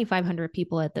 2,500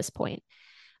 people at this point.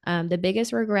 The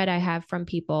biggest regret I have from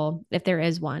people, if there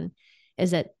is one,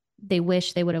 is that they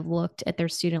wish they would have looked at their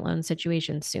student loan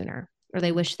situation sooner, or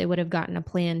they wish they would have gotten a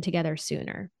plan together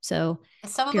sooner. So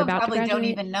Some if of you're them about to probably don't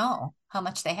graduate, even know how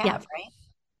much they yeah, have, right?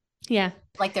 yeah.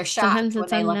 Like they're shocked Sometimes when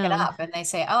it's they look it unknown. up and they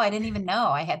say, "Oh, I didn't even know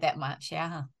I had that much."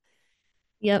 Yeah.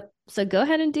 Yep. So go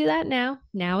ahead and do that now.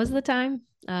 Now is the time.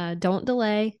 Don't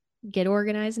delay. get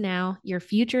organized now. Your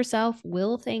future self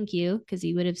will thank you because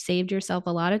you would have saved yourself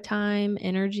a lot of time,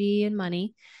 energy, and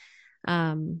money.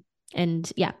 Um,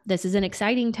 and yeah, this is an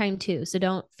exciting time too. So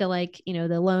don't feel like,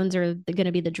 the loans are going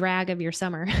to be the drag of your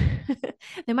summer.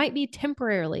 They might be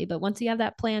temporarily, but once you have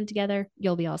that plan together,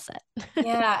 you'll be all set.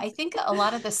 Yeah, I think a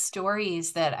lot of the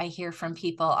stories that I hear from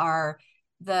people are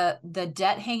the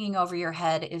debt hanging over your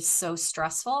head is so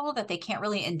stressful that they can't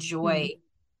really enjoy.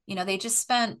 Mm-hmm. They just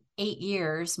spent 8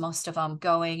 years, most of them,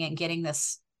 going and getting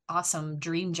this awesome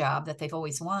dream job that they've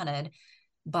always wanted,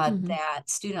 but Mm-hmm. that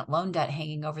student loan debt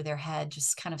hanging over their head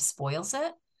just kind of spoils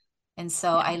it. And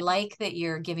so Yeah. I like that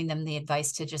you're giving them the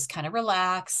advice to just kind of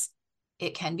relax.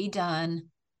 It can be done.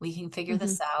 We can figure Mm-hmm.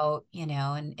 this out,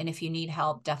 and if you need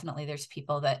help, definitely there's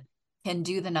people that can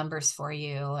do the numbers for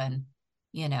you. And,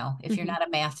 if you're Mm-hmm. not a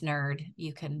math nerd,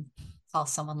 you can call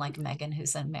someone like Megan,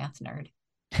 who's a math nerd.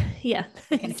 Yeah,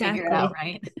 You can figure it out,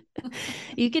 exactly. right?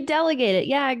 You could delegate it.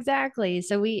 Yeah, exactly.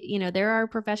 So there are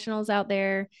professionals out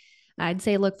there. I'd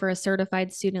say look for a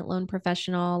certified student loan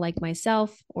professional like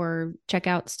myself or check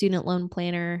out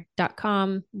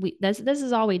studentloanplanner.com. This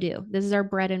is all we do. This is our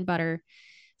bread and butter.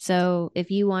 So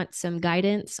if you want some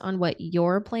guidance on what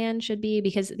your plan should be,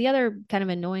 because the other kind of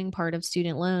annoying part of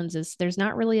student loans is there's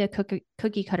not really a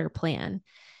cookie cutter plan.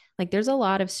 Like there's a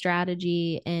lot of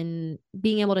strategy in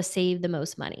being able to save the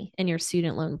most money in your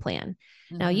student loan plan.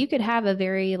 Now Mhm. you could have a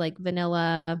very like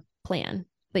vanilla plan,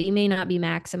 but you may not be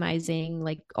maximizing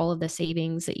like all of the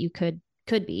savings that you could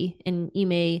be, and you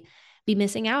may be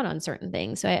missing out on certain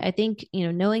things. So I think,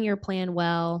 knowing your plan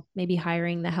well, maybe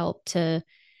hiring the help to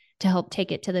help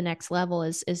take it to the next level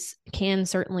is can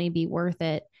certainly be worth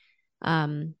it.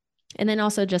 Um, and then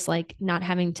also just like not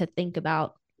having to think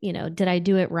about, did I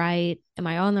do it right? Am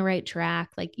I on the right track?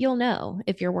 Like you'll know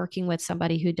if you're working with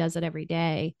somebody who does it every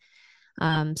day.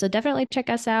 So definitely check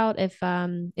us out if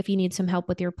you need some help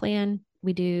with your plan.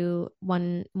 We do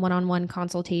one-on-one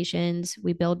consultations.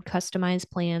 We build customized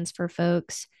plans for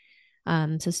folks.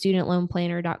 So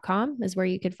studentloanplanner.com is where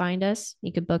you could find us.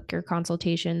 You could book your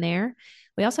consultation there.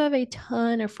 We also have a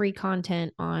ton of free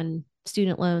content on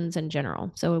student loans in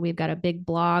general. So we've got a big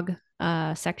blog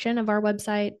section of our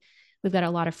website. We've got a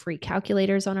lot of free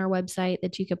calculators on our website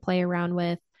that you could play around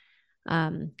with.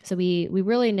 So we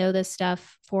really know this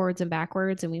stuff forwards and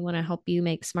backwards, and we want to help you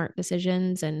make smart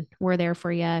decisions. And we're there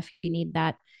for you if you need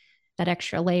that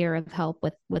extra layer of help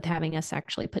with having us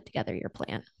actually put together your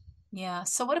plan. Yeah.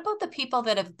 So what about the people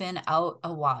that have been out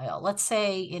a while? Let's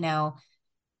say,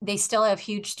 they still have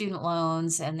huge student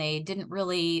loans and they didn't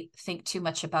really think too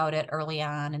much about it early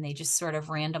on, and they just sort of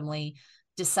randomly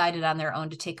decided on their own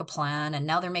to take a plan, and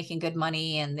now they're making good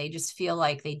money and they just feel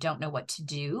like they don't know what to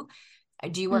do.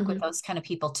 Do you work with Mm-hmm. those kind of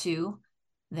people too,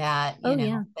 that, Oh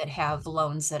yeah. that have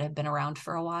loans that have been around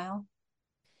for a while?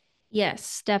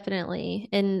 Yes, definitely.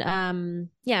 And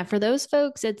yeah, for those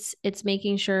folks it's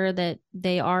making sure that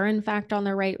they are in fact on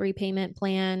the right repayment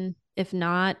plan. If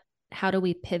not, how do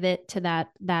we pivot to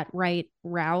that right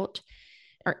route?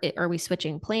 Are we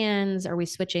switching plans? Are we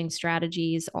switching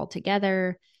strategies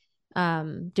altogether?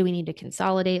 Do we need to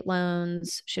consolidate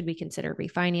loans? Should we consider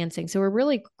refinancing? So we're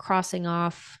really crossing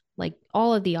off like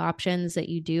all of the options that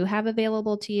you do have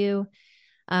available to you.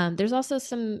 There's also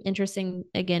some interesting,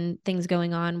 again, things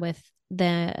going on with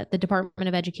the Department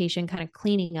of Education kind of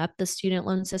cleaning up the student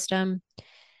loan system.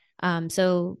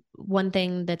 So one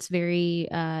thing that's very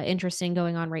interesting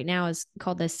going on right now is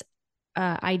called this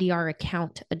IDR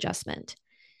account adjustment.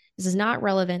 This is not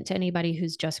relevant to anybody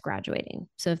who's just graduating.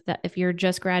 So if you're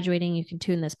just graduating, you can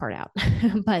tune this part out.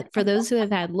 But for those who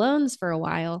have had loans for a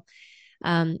while,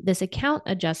 this account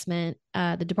adjustment,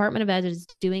 the Department of Ed is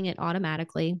doing it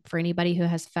automatically for anybody who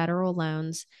has federal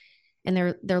loans, and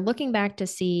they're looking back to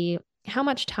see how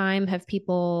much time have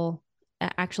people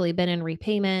actually been in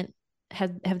repayment.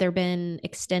 Have there been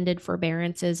extended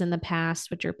forbearances in the past,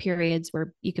 which are periods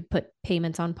where you could put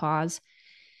payments on pause,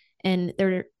 and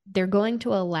they're going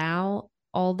to allow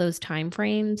all those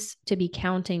timeframes to be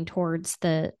counting towards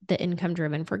the income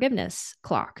driven forgiveness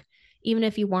clock, even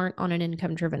if you weren't on an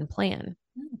income driven plan.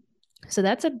 Hmm. So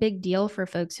that's a big deal for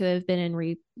folks who have been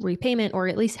in repayment or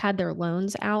at least had their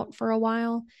loans out for a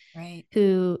while. Right.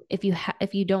 Who, if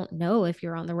you don't know if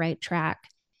you're on the right track,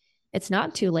 it's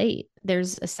not too late.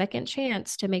 There's a second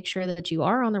chance to make sure that you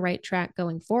are on the right track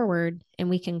going forward, and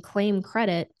we can claim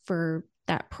credit for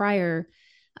that prior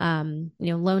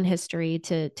loan history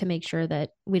to make sure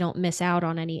that we don't miss out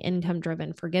on any income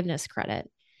driven forgiveness credit.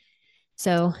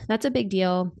 So that's a big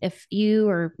deal. If you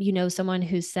or someone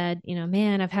who said,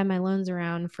 man, I've had my loans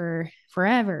around for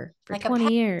forever, for Like a 20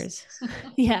 pet. years.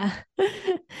 Yeah.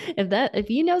 If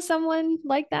you know someone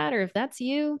like that, or if that's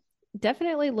you,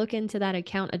 definitely look into that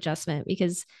account adjustment,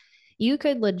 because you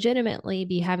could legitimately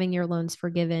be having your loans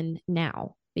forgiven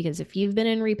now. Because if you've been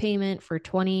in repayment for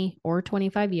 20 or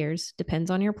 25 years, depends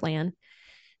on your plan,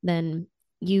 then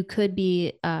you could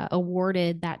be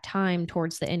awarded that time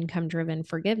towards the income driven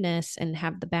forgiveness and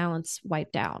have the balance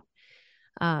wiped out.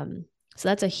 So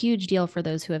that's a huge deal for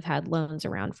those who have had loans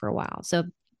around for a while. So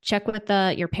check with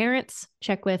your parents,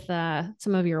 check with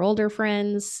some of your older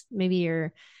friends, maybe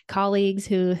your colleagues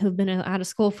who've been out of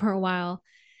school for a while.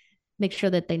 Make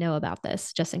sure that they know about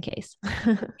this just in case.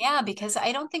 Yeah, because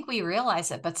I don't think we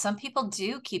realize it, but some people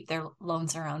do keep their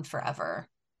loans around forever.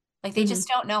 Like they Mm-hmm. just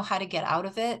don't know how to get out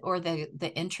of it, or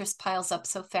the interest piles up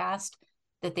so fast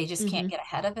that they just can't Mm-hmm. get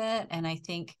ahead of it. And I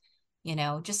think,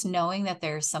 just knowing that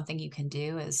there's something you can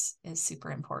do is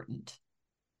super important.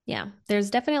 Yeah,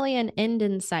 there's definitely an end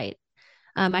in sight.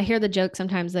 I hear the joke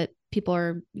sometimes that people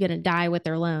are going to die with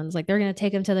their loans, like they're going to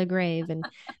take them to the grave. And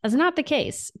that's not the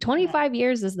case. Right. 25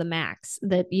 years is the max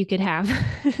that you could have.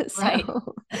 Right.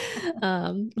 So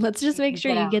let's just You make can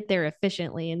sure get you out. get there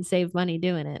efficiently and save money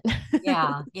doing it.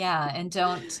 Yeah, yeah. And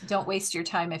don't waste your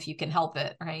time if you can help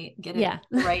it, right? Yeah.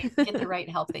 Get the right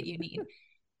help that you need.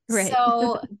 Right.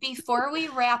 So before we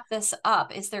wrap this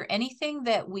up, is there anything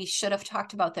that we should have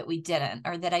talked about that we didn't,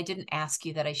 or that I didn't ask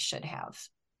you that I should have?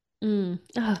 Oh,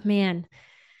 man.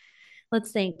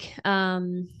 Let's think.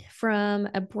 From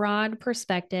a broad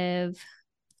perspective,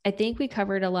 I think we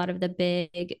covered a lot of the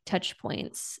big touch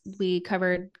points. We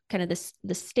covered kind of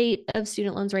the state of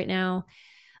student loans right now.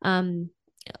 Um,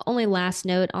 Only last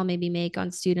note I'll maybe make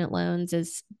on student loans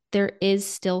is there is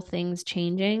still things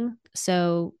changing.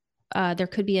 So there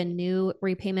could be a new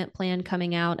repayment plan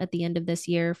coming out at the end of this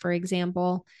year, for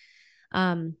example.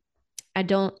 Um, I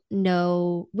don't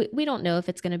know. We don't know if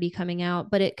it's going to be coming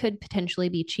out, but it could potentially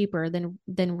be cheaper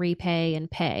than repay and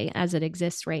pay as it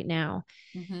exists right now.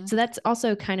 Hmm. So that's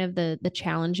also kind of the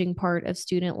challenging part of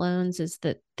student loans, is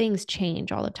that things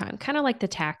change all the time, kind of like the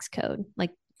tax code.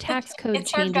 Like tax code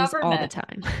It's our changes all the government,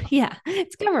 time. Yeah,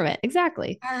 it's government,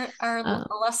 exactly. our Um,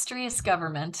 illustrious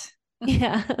government.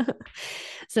 yeah.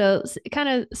 So kind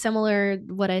of similar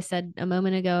what I said a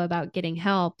moment ago about getting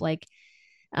help. Like,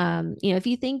 if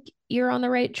you think you're on the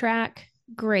right track,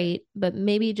 great, but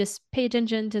maybe just pay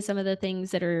attention to some of the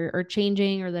things that are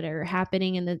changing or that are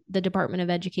happening in the Department of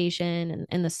Education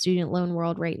and the student loan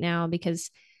world right now,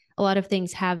 because a lot of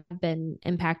things have been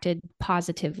impacted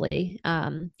positively.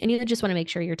 And you just want to make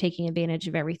sure you're taking advantage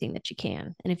of everything that you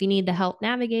can. And if you need the help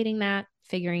navigating that,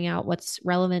 figuring out what's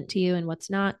relevant to you and what's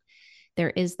not, there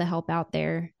is the help out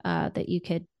there that you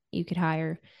could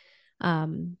hire.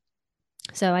 Um,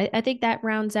 so I think that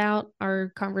rounds out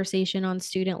our conversation on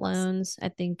student loans. I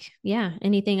think, yeah.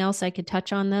 Anything else I could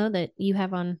touch on though that you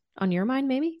have on your mind,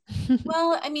 maybe?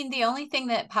 Well, I mean, the only thing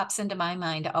that pops into my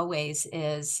mind always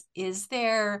is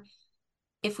there,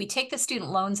 if we take the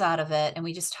student loans out of it and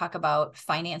we just talk about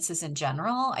finances in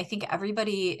general, I think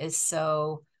everybody is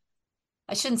so,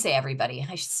 I shouldn't say everybody,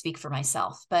 I should speak for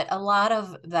myself, but a lot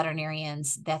of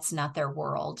veterinarians, that's not their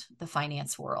world, the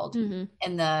finance world, Mm-hmm.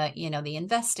 and the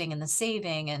investing and the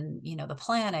saving and, the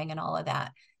planning and all of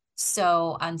that.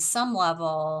 So on some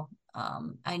level,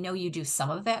 I know you do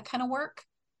some of that kind of work.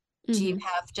 Do you Mm-hmm.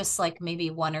 have just like maybe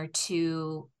one or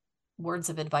two words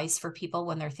of advice for people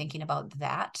when they're thinking about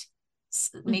that?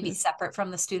 Maybe Mm-hmm. separate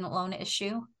from the student loan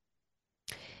issue,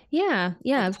 Yeah, or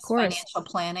yeah, of just course. financial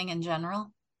planning in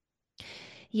general?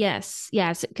 Yes,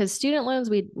 because student loans,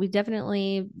 we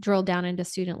definitely drilled down into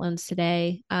student loans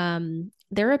today.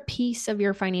 They're a piece of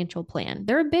your financial plan.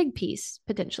 They're a big piece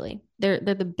potentially. They're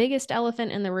the biggest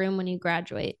elephant in the room when you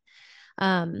graduate.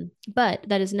 But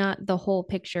that is not the whole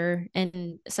picture.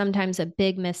 And sometimes a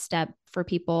big misstep for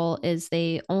people is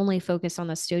they only focus on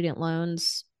the student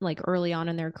loans like early on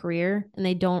in their career, and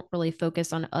they don't really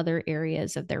focus on other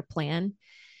areas of their plan,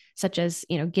 such as,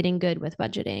 getting good with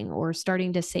budgeting or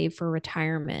starting to save for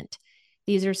retirement.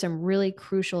 These are some really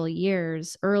crucial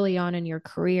years early on in your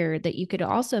career that you could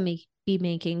also be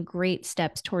making great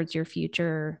steps towards your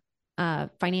future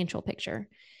financial picture.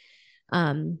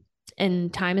 Um,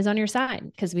 and time is on your side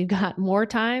because we've got more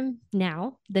time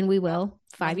now than we Yep. will When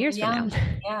five we're years from now. young.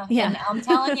 Yeah. Yeah. And I'm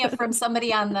telling you, from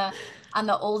somebody on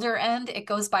the older end, it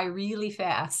goes by really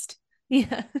fast.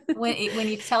 Yeah. When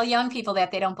you tell young people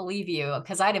that, they don't believe you,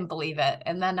 because I didn't believe it.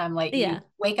 And then I'm like, you Yeah.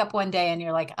 wake up one day and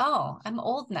you're like, oh, I'm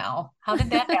old now. How did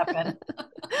that happen?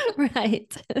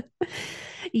 Right.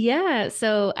 Yeah.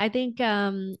 So I think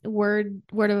word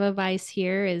of advice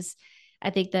here is, I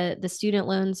think the student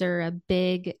loans are a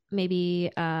big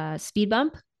maybe speed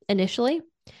bump initially.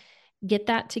 get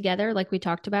that together, like we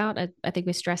talked about. I think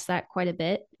we stressed that quite a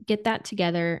bit. Get that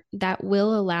together. That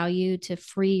will allow you to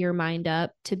free your mind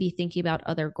up to be thinking about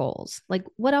other goals. Like,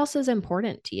 what else is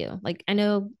important to you? Like, I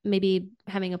know maybe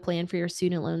having a plan for your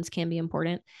student loans can be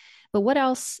important, but what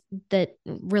else that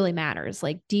really matters?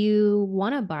 Like, do you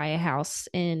want to buy a house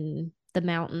in the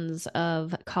mountains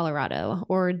of Colorado,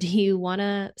 or do you want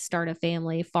to start a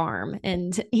family farm?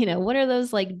 And, what are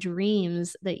those like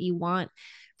dreams that you want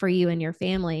for you and your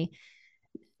family?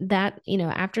 That,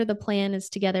 after the plan is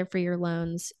together for your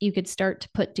loans, you could start to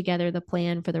put together the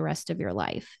plan for the rest of your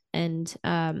life. And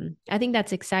I think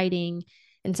that's exciting.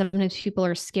 And sometimes people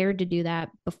are scared to do that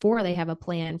before they have a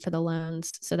plan for the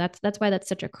loans. So that's why that's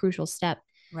such a crucial step.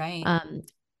 Right.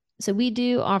 So we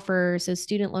do offer, so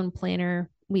student loan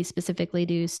planner, we specifically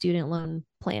do student loan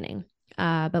planning.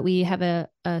 But we have a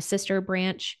sister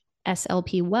branch,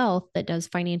 SLP Wealth, that does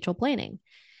financial planning.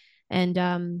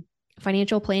 And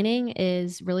financial planning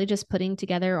is really just putting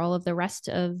together all of the rest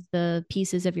of the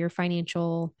pieces of your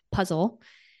financial puzzle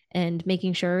and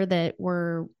making sure that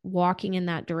we're walking in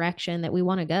that direction that we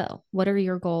want to go. What are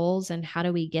your goals and how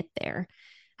do we get there?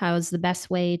 How is the best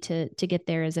way to get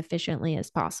there as efficiently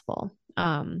as possible?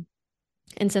 And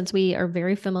since we are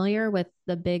very familiar with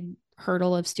the big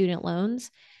hurdle of student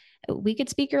loans, we could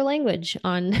speak your language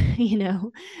on,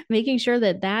 making sure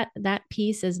that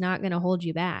piece is not going to hold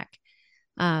you back.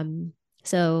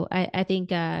 So I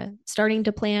think starting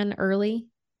to plan early,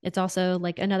 it's also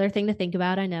like another thing to think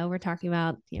about. I know we're talking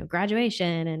about,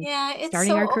 graduation and Yeah, it's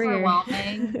starting so our career.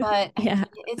 overwhelming, but Yeah.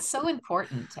 it's so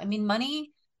important. I mean,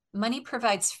 money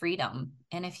provides freedom.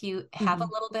 And if you have a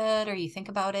Hmm. little bit or you think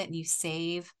about it and you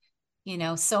save,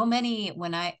 so many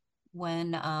when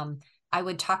I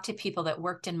would talk to people that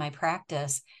worked in my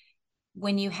practice,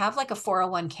 when you have like a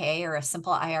 401k or a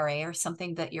simple IRA or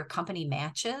something that your company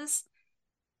matches,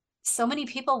 so many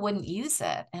people wouldn't use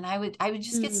it. And I would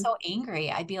just get Mm. so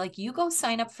angry. I'd be like, you go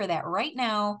sign up for that right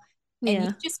now and you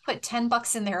Yeah. just put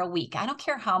 $10 in there a week. I don't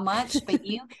care how much, but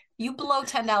you below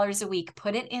 $10 a week,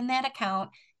 put it in that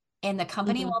account and the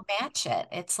company Hmm. will match it.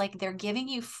 It's like they're giving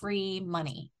you free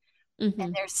money. And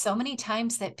Hmm. there's so many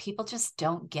times that people just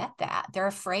don't get that. They're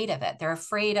afraid of it. They're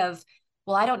afraid of,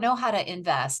 well, I don't know how to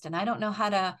invest and I don't know how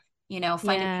to,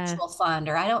 find a Yeah. mutual fund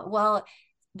or I don't, well,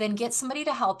 then get somebody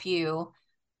to help you,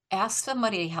 ask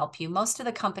somebody to help you. Most of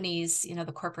the companies,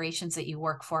 the corporations that you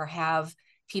work for have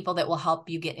people that will help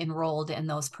you get enrolled in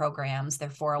those programs, their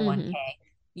 401k. Hmm.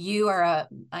 You are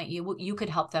you could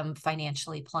help them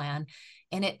financially plan.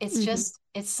 And it's Hmm. just,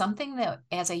 it's something that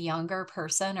as a younger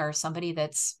person or somebody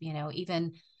that's,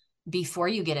 even before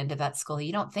you get into vet school,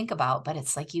 you don't think about, but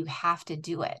it's like you have to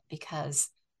do it because,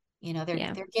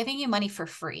 Yeah. they're giving you money for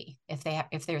free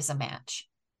if there's a match.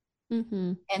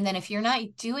 Hmm. And then if you're not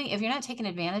taking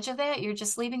advantage of that, you're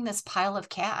just leaving this pile of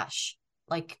cash,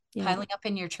 like Yeah. piling up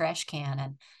in your trash can.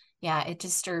 And yeah, it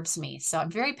disturbs me. So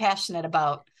I'm very passionate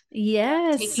about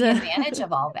Yes. taking advantage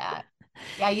of all that.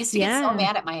 Yeah, I used to get so Yeah.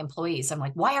 mad at my employees. I'm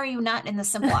like, why are you not in the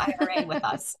simple IRA with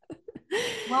us?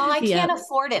 Well, I can't Yep.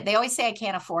 afford it. They always say I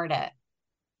can't afford it.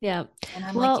 Yeah. And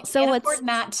I'm like, Well, you so can't what's afford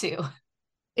not to.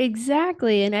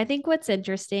 exactly, and I think what's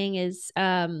interesting is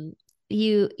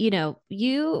you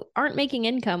aren't making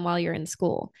income while you're in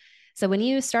school. So when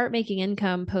you start making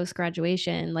income post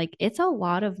graduation, like it's a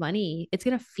lot of money. It's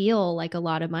going to feel like a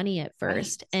lot of money at Right.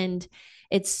 first. And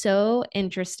it's so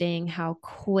interesting how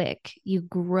quick you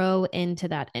grow into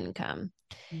that income.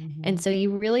 And Mhm. so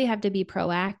you really have to be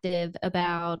proactive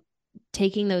about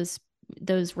taking those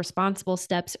responsible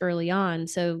steps early on.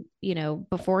 So,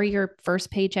 before your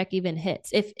first paycheck even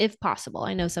hits, if possible.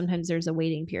 I know sometimes there's a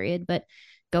waiting period, but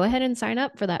go ahead and sign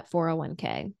up for that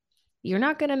 401k. You're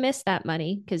not going to miss that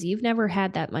money because you've never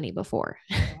had that money before.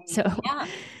 Right. So, Yeah.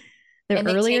 the And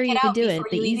they earlier take it you out do before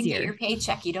it, the you even get your easier.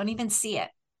 paycheck. You don't even see it.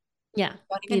 Yeah.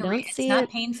 Don't You even don't it's see not it.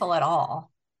 painful at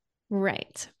all.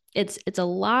 Right. It's a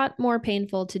lot more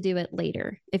painful to do it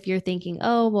later. If you're thinking,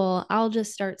 "Oh, well, I'll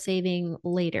just start saving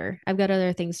later. I've got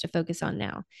other things to focus on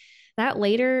now." That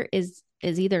later is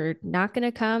either not going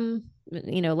to come,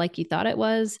 like you thought it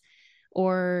was,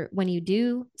 or when you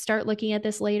do start looking at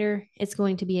this later, it's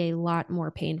going to be a lot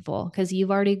more painful because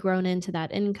you've already grown into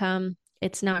that income.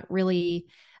 It's not really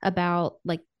about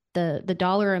like the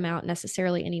dollar amount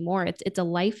necessarily anymore. It's a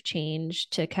life change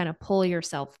to kind of pull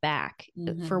yourself back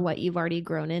for Hmm. what you've already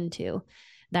grown into,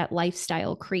 that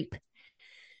lifestyle creep.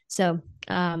 So,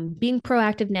 being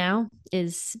proactive now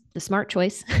is the smart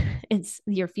choice. It's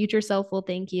your future self will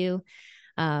thank you.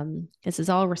 This is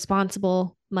all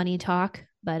responsible money talk.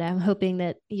 but I'm hoping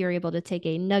that you're able to take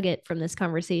a nugget from this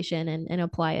conversation and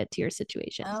apply it to your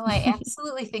situation. Oh, I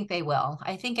absolutely think they will.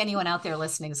 I think anyone out there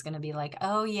listening is going to be like,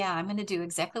 "Oh yeah, I'm going to do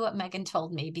exactly what Meagan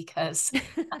told me because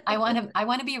I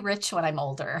want to be rich when I'm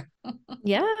older."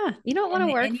 Yeah, you don't want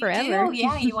to work And you do, forever.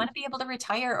 yeah, you want to be able to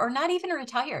retire or not even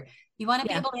retire. You want to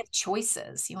be Yeah. able to have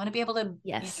choices. You want to be able to,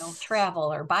 Yes.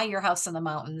 travel or buy your house in the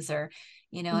mountains or,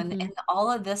 Hmm. and all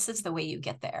of this is the way you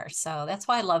get there. So that's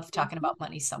why I love talking Hmm. about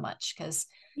money so much because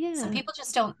some Yeah. people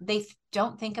just don't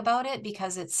think about it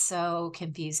because it's so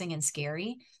confusing and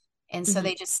scary. And so Hmm.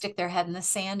 they just stick their head in the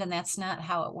sand and that's not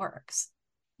how it works.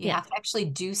 You Yeah. have to actually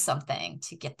do something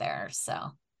to get there. So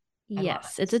I love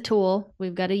Yes, it's a it. tool.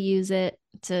 We've got to use it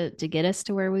to get us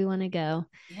to where we want to go.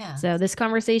 Yeah. So this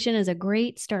conversation is a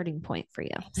great starting point for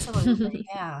Absolutely. you.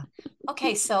 Yeah.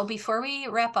 Okay. So before we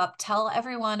wrap up, tell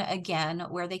everyone again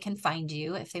where they can find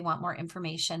you if they want more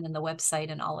information and the website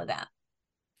and all of that.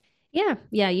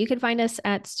 Yeah, you can find us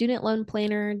at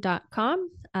studentloanplanner.com.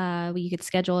 You could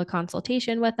schedule a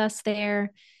consultation with us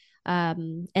there.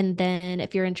 And then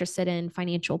if you're interested in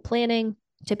financial planning,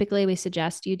 typically we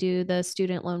suggest you do the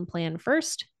student loan plan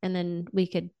first, and then we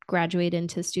could graduate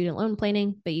into student loan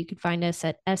planning. But you could find us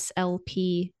at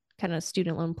SLP, kind of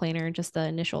student loan planner, just the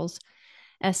initials,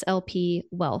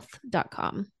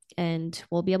 slpwealth.com. And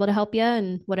we'll be able to help you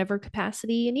in whatever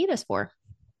capacity you need us for.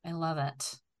 I love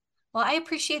it. Well, I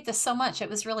appreciate this so much. It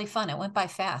was really fun. It went by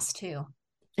fast too.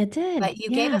 It did. But you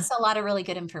gave Yeah. us a lot of really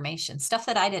good information, stuff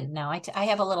that I didn't know. I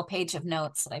have a little page of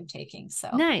notes that I'm taking. So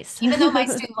Nice. even though my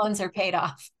student loans are paid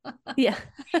off, Yeah.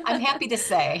 I'm happy to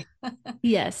say.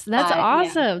 Yes, that's But yeah,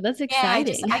 awesome. That's yeah,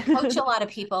 exciting. I coach a lot of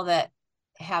people that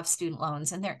have student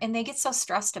loans and they get so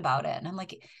stressed about it. And I'm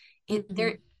like, Hmm.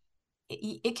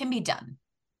 it can be done.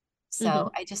 So Hmm.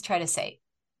 I just try to say,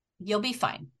 you'll be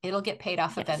fine. It'll get paid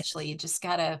off eventually. Yes. You just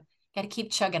gotta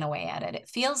keep chugging away at it. It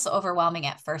feels overwhelming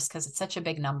at first because it's such a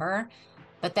big number,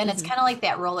 but then it's Hmm. kind of like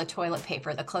that roll of toilet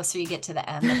paper. The closer you get to the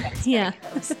end, the faster Yeah. it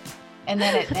goes. That's a And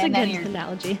then good you're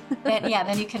analogy.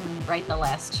 then you can write the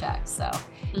last check. So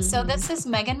Hmm. this is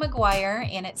Meagan McGuire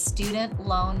and it's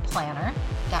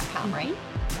studentloanplanner.com, right?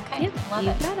 Hmm. Okay, Yep, love you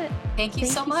it. got it. Thank you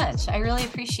so Thank you. much. I really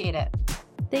appreciate it.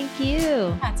 Thank you.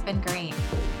 Yeah, it's been great.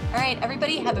 All right,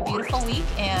 everybody, have a beautiful week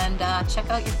and check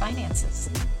out your finances.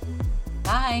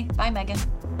 Bye. Bye, Meagan.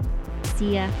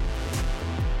 See ya.